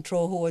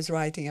control who was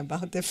writing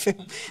about the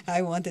film.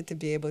 I wanted to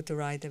be able to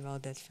write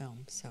about that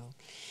film. So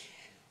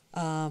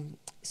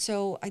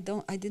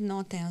I did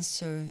not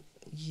answer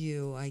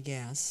you, I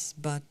guess,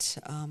 but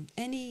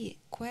any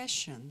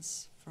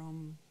questions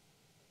from?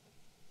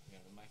 We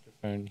have a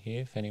microphone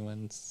here if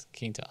anyone's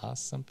keen to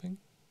ask something.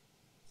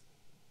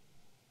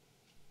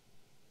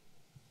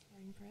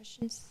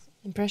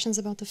 Impressions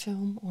about the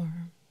film, or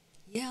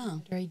yeah,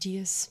 other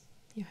ideas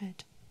you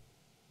had?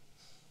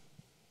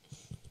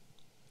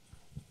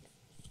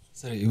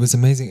 Sorry, it was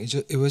amazing.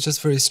 It was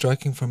just very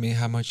striking for me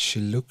how much she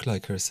looked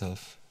like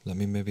herself. I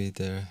mean, maybe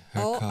the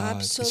haircut. Oh,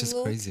 absolutely. It's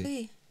just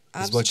crazy.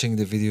 I was watching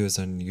the videos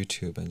on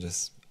YouTube and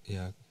just,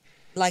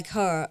 like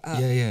her.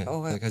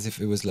 Like as if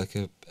it was like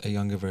a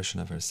younger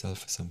version of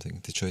herself or something,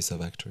 the choice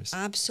of actors.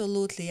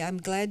 Absolutely. I'm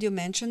glad you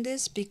mentioned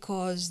this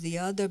because the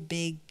other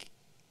big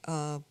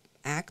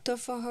actor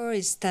for her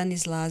is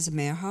Stanislas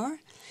Merhar,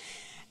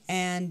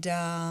 and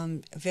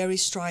very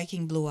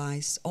striking blue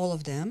eyes, all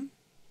of them.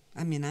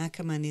 I mean,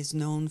 Akerman is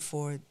known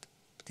for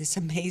this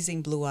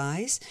amazing blue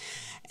eyes,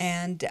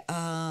 and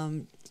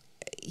and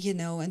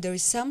there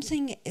is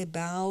something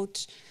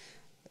about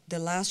the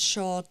last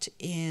shot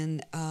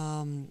in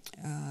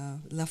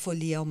La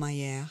Folie au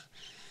Maillard,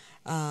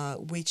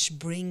 which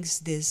brings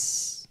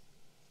this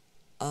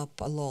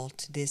up a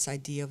lot, this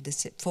idea of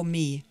this, for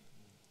me.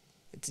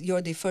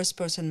 You're the first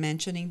person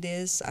mentioning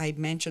this. I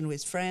mentioned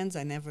with friends.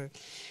 I never,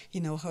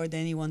 heard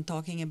anyone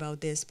talking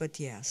about this, but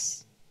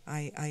yes,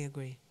 I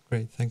agree.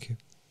 Great, thank you.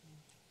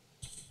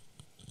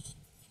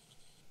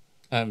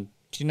 Do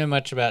you know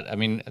much about,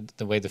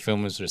 the way the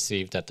film was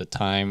received at the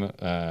time,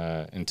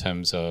 in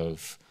terms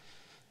of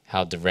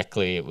how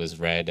directly it was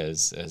read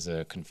as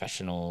a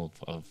confessional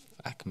of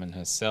Akerman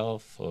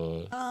herself?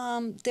 Or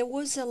there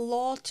was a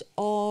lot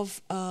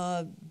of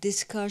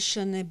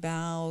discussion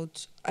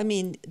about,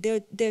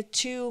 there are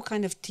two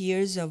kind of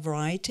tiers of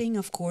writing.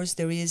 Of course,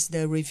 there is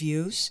the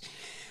reviews,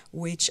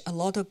 which a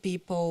lot of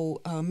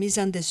people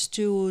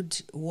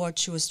misunderstood what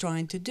she was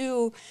trying to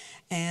do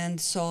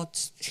and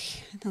thought,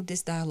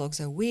 these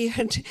dialogues are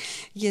weird.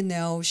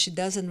 She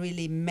doesn't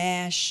really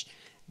mesh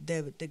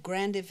the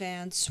grand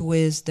events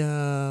with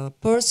the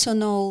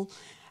personal.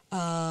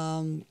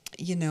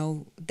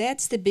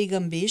 That's the big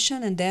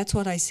ambition, and that's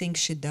what I think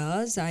she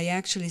does. I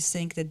actually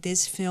think that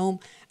this film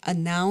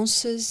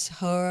announces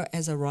her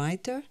as a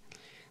writer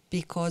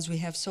because we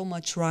have so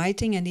much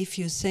writing, and if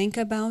you think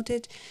about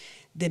it,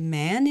 the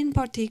men in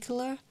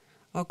particular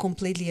are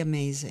completely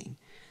amazing.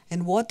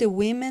 And what the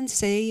women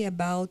say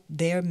about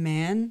their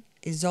men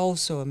is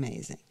also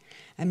amazing.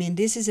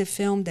 This is a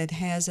film that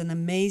has an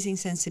amazing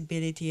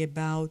sensibility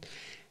about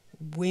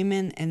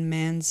women and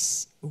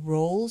men's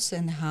roles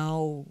and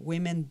how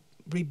women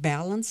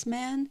rebalance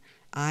men.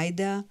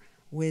 Ida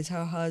with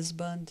her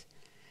husband,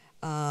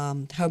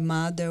 her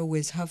mother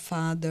with her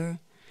father,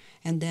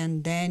 and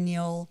then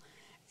Daniel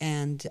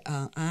and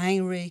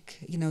Heinrich,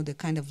 the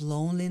kind of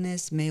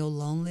loneliness, male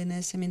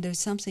loneliness. There's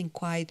something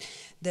quite,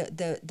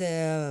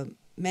 the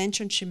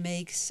mention she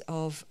makes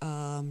of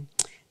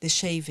the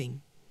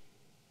shaving.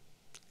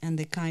 and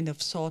the kind of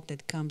thought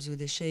that comes with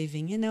the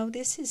shaving. You know,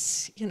 this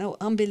is, you know,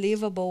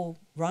 unbelievable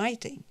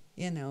writing.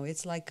 You know,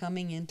 it's like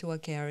coming into a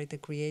character,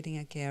 creating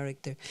a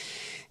character,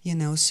 you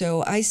know.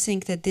 So I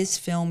think that this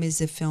film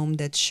is a film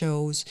that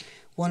shows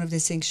one of the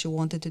things she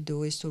wanted to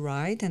do is to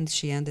write, and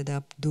she ended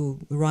up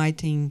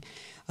writing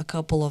a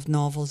couple of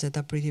novels that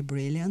are pretty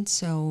brilliant.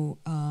 So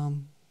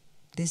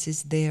this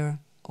is there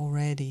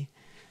already.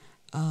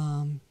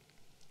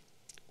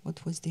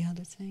 What was the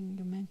other thing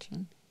you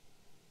mentioned?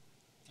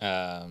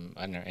 I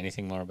don't know,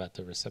 anything more about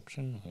the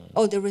reception?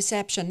 Or? Oh, the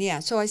reception, yeah.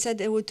 So I said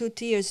there were 2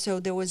 tiers. So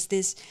there was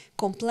this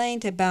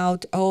complaint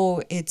about,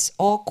 oh, it's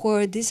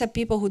awkward. These are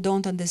people who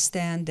don't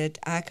understand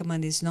that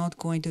Akerman is not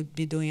going to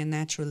be doing a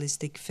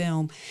naturalistic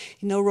film.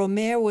 You know,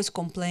 Romero was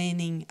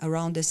complaining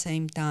around the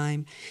same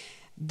time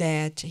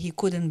that he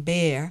couldn't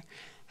bear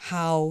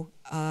how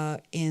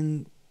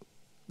in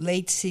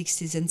late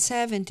 60s and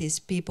 70s,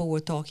 people were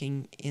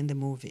talking in the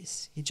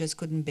movies. He just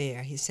couldn't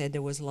bear. He said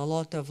there was a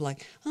lot of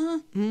like,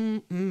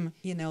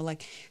 you know,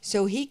 like,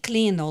 so he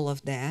cleaned all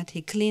of that.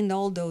 He cleaned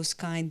all those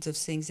kinds of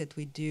things that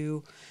we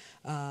do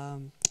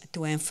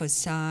to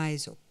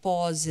emphasize or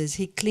pauses.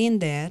 He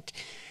cleaned that.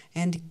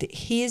 And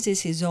his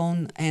is his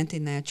own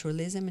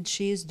anti-naturalism, and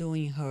she is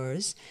doing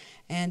hers.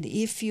 And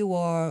if you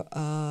are,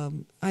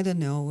 I don't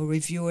know, a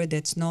reviewer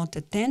that's not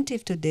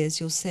attentive to this,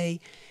 you'll say,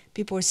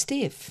 people are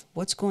stiff.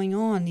 What's going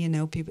on? You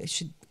know, people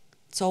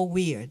it's all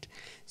weird.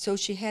 So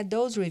she had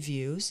those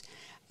reviews.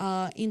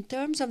 In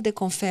terms of the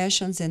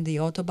confessions and the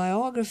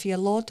autobiography, a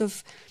lot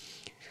of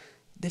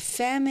the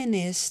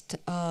feminists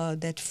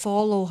that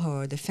follow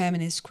her, the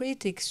feminist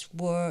critics,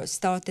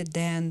 started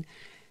then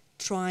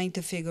trying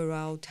to figure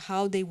out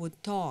how they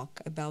would talk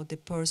about the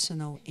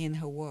personal in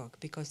her work,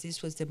 because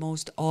this was the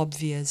most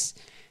obvious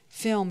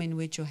film in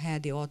which you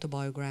had the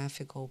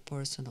autobiographical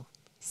personal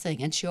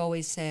thing. And she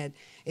always said,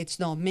 it's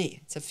not me,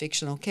 it's a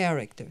fictional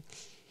character.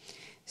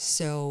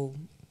 So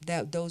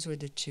those were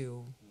the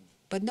two.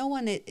 But no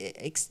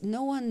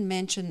one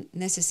mentioned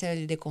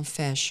necessarily the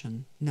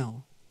confession,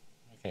 no.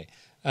 Okay.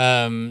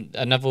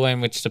 Another way in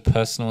which the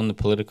personal and the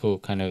political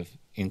kind of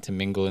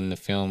intermingle in the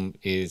film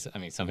is, I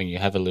mean, something you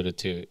have alluded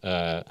to,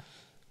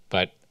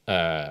 but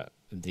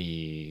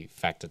the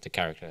fact that the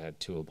character had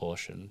 2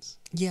 abortions.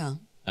 Yeah.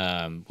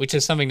 Which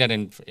is something that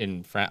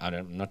in France,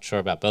 I'm not sure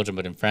about Belgium,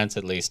 but in France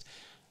at least,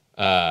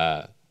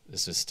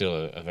 this is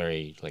still a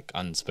very like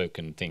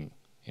unspoken thing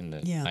in the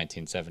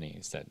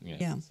 1970s. That, you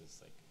know, this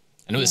is like,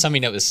 and it was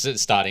something that was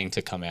starting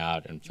to come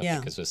out, and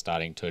filmmakers were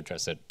starting to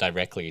address it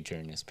directly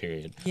during this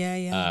period.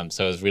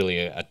 So it was really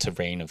a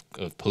terrain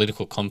of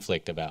political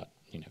conflict about,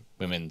 you know,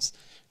 women's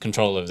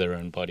control of their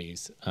own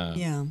bodies.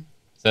 So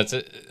that's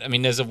I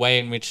mean, there's a way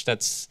in which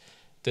there's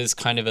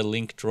kind of a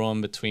link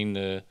drawn between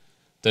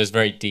those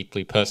very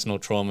deeply personal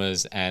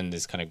traumas and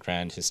this kind of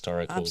grand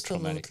historical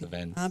traumatic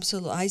events.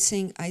 Absolutely. I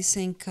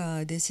think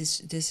this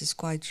is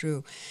quite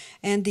true.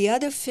 And the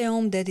other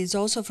film that is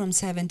also from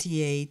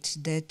 78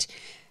 that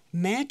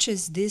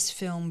matches this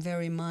film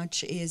very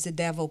much is The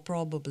Devil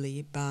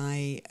Probably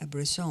by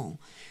Bresson,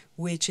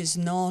 which is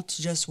not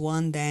just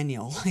one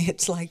Daniel.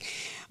 It's like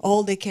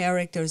all the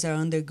characters are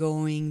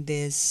undergoing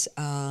this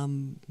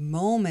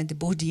moment.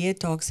 Bourdieu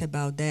talks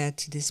about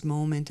that, this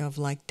moment of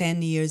like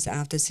 10 years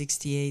after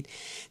 68,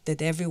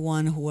 that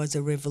everyone who was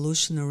a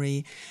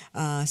revolutionary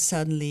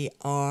suddenly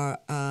are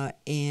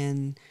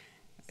in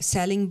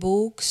selling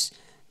books,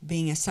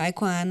 being a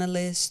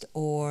psychoanalyst,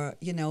 or,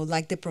 you know,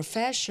 like the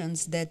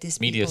professions that these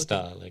media people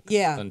star, like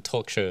on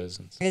talk shows.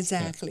 And stuff.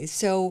 Exactly.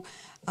 So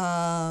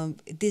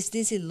this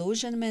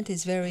disillusionment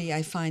is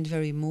I find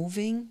very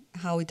moving,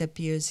 how it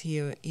appears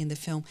here in the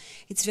film.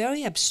 It's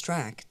very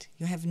abstract.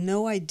 You have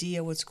no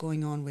idea what's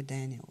going on with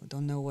Daniel. You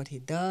don't know what he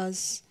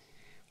does,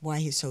 why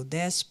he's so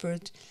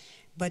desperate.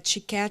 But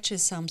she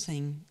catches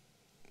something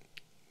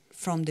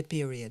from the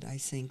period, I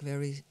think,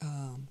 very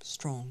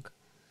strong.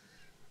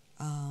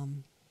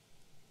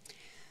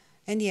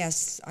 And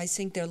yes, I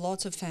think there are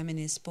lots of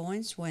feminist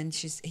points when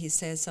he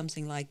says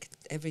something like,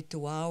 every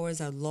 2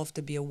 hours, I'd love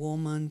to be a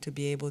woman, to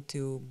be able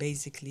to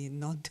basically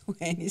not do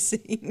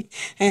anything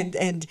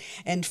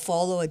and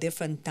follow a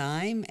different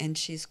time, and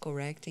she's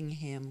correcting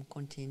him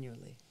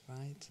continually,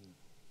 right?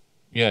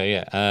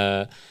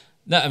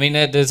 No, I mean,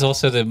 there's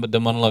also the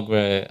monologue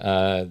where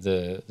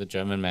the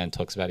German man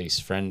talks about his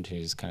friend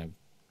who's kind of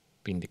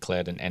been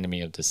declared an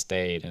enemy of the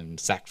state and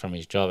sacked from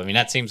his job. I mean,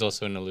 that seems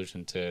also an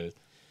allusion to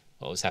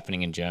what was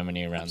happening in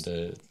Germany around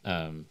the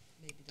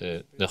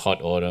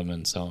hot autumn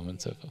and so on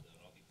and so forth.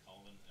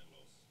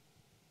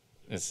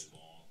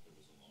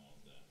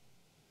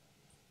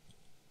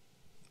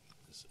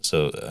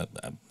 So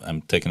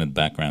I'm taking it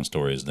background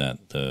story is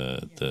that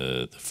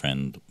the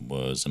friend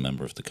was a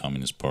member of the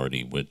Communist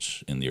Party,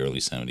 which in the early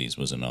 70s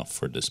was enough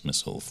for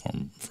dismissal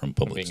from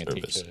public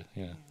service.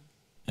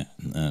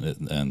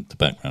 And the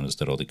background is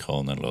that all the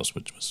colonel loss,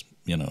 which was,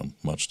 you know,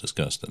 much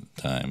discussed at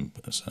the time.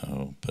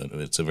 So, but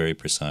it's a very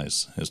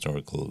precise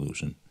historical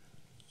allusion.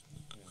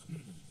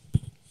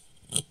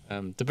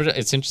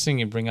 It's interesting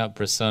you bring up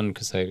Bresson,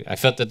 because I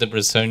felt that the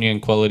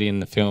Bressonian quality in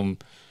the film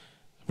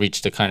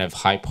reached a kind of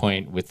high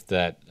point with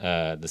that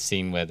the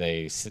scene where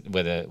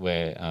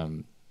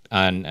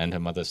Anne and her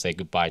mother say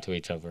goodbye to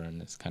each other,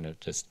 and it's kind of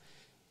just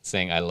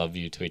saying "I love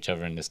you" to each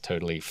other in this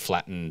totally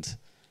flattened.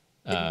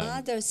 The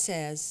mother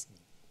says,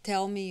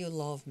 "Tell me you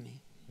love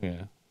me."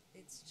 Yeah,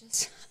 it's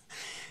just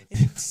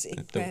it's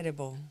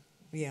incredible.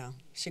 Yeah,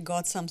 she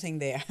got something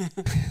there.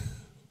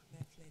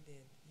 Definitely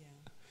did.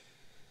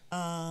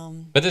 Yeah.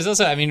 But there's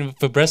also, I mean,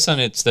 for Bresson,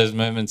 it's those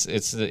moments.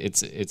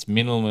 It's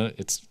minimal.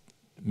 It's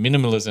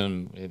minimalism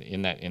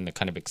in the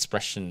kind of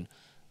expression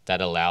that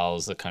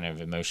allows the kind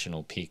of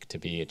emotional peak to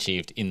be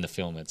achieved in the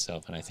film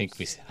itself, and I think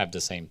we have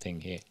the same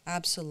thing here.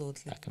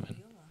 Absolutely. Akerman.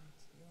 You're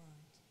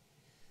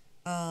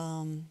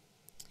right.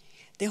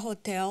 The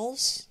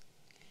hotels.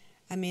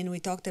 I mean, we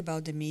talked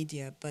about the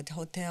media, but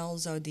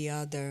hotels are the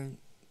other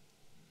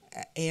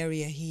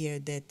area here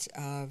that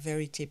are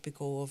very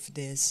typical of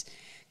this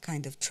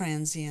kind of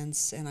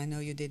transience. And I know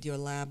you did your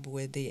lab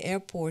with the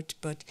airport,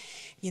 but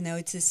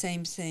it's the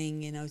same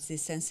thing. It's the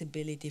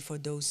sensibility for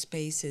those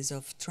spaces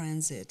of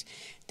transit.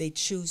 They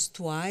choose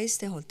twice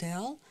the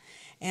hotel,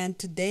 and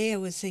today I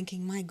was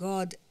thinking, my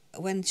God,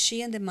 when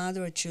she and the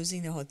mother are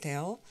choosing the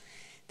hotel,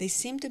 they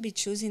seem to be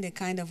choosing the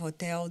kind of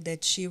hotel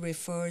that she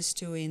refers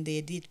to in the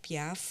Edith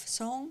Piaf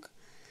song,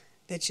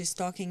 that she's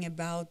talking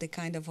about the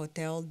kind of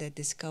hotel that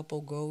this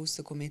couple goes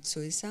to commit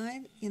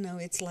suicide.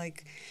 It's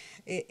like,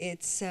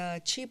 it's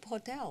a cheap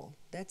hotel.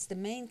 That's the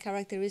main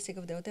characteristic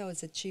of the hotel.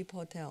 It's a cheap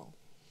hotel.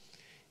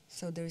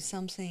 So there's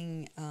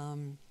something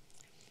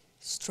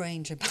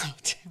strange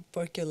about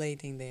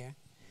percolating there.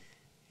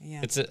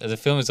 Yeah. The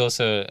film is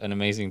also an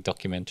amazing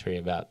documentary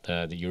about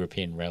the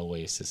European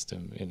railway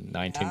system in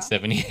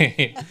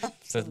 1978.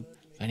 So if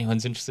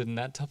anyone's interested in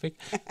that topic.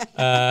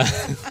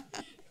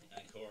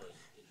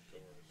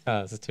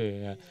 That's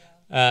too,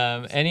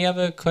 yeah. Any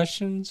other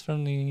questions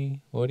from the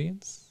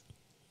audience?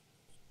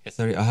 Yes.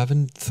 Sorry, I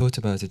haven't thought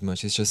about it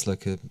much. It's just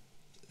like a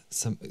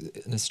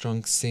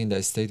strong scene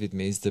that stayed with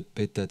me is the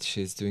bit that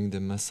she's doing the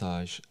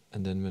massage,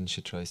 and then when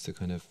she tries to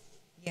kind of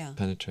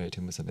penetrate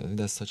him or something. I think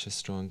that's such a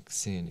strong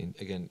scene,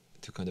 again,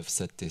 to kind of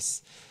set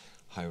this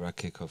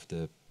hierarchy of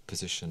the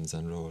positions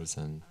and roles,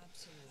 and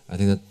I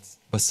think that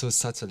was so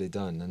subtly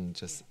done, and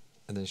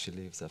then she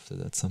leaves after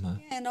that somehow.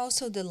 Yeah, and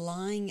also the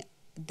line,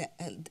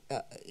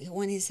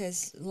 when he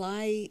says,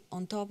 "Lie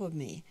on top of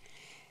me,"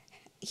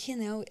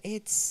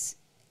 it's,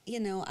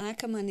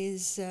 Akerman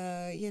is,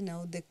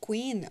 the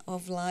queen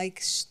of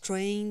like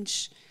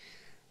strange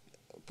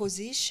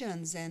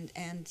positions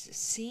and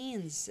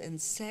scenes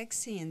and sex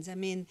scenes. I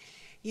mean,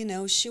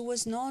 she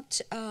was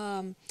not,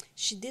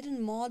 she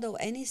didn't model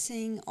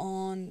anything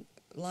on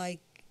like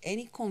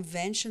any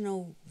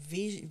conventional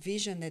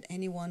vision that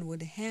anyone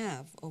would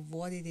have of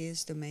what it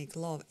is to make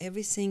love.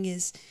 Everything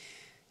is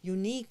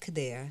unique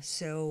there.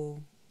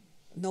 So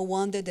no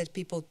wonder that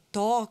people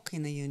talk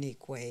in a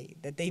unique way,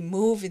 that they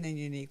move in a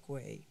unique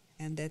way.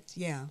 And that,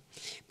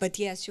 But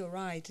yes, you're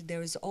right.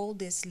 There is all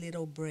these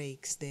little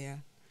breaks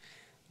there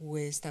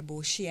with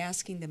Taboo. She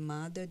asking the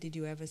mother, did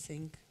you ever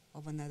think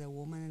of another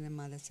woman? And the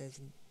mother says,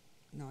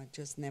 no, I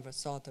just never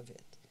thought of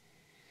it.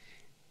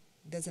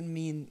 Doesn't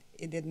mean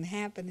it didn't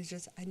happen. It's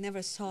just I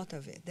never thought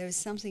of it. There is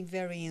something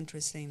very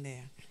interesting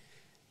there.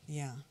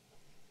 Yeah.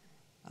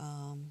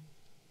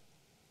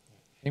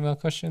 Any more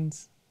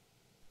questions?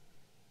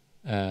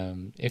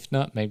 If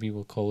not, maybe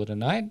we'll call it a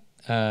night.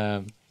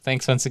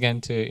 Thanks once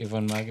again to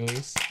Ivone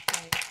Margulies.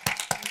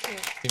 Thank you.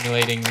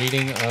 Stimulating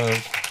reading of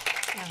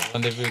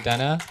Rendez-vous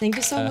d'Anna. Thank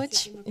you so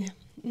much.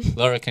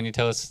 Laura, can you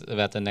tell us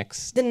about the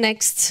next? The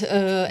next,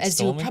 as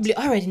you probably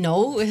already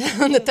know,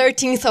 on the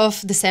 13th of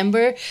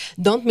December,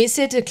 don't miss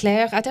it.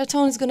 Claire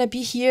Atherton is going to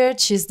be here.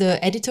 She's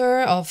the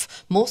editor of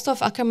most of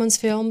Akerman's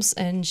films,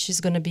 and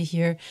she's going to be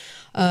here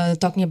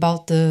talking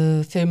about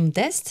the film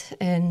Dest,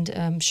 and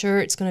I'm sure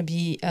it's going to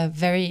be a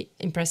very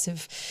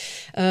impressive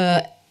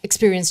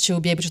experience to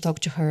be able to talk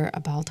to her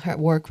about her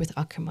work with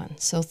Akerman.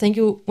 So thank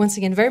you once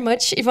again very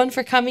much, Ivone,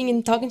 for coming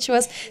and talking to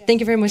us. Thank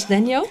you very much,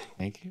 Daniel.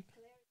 Thank you.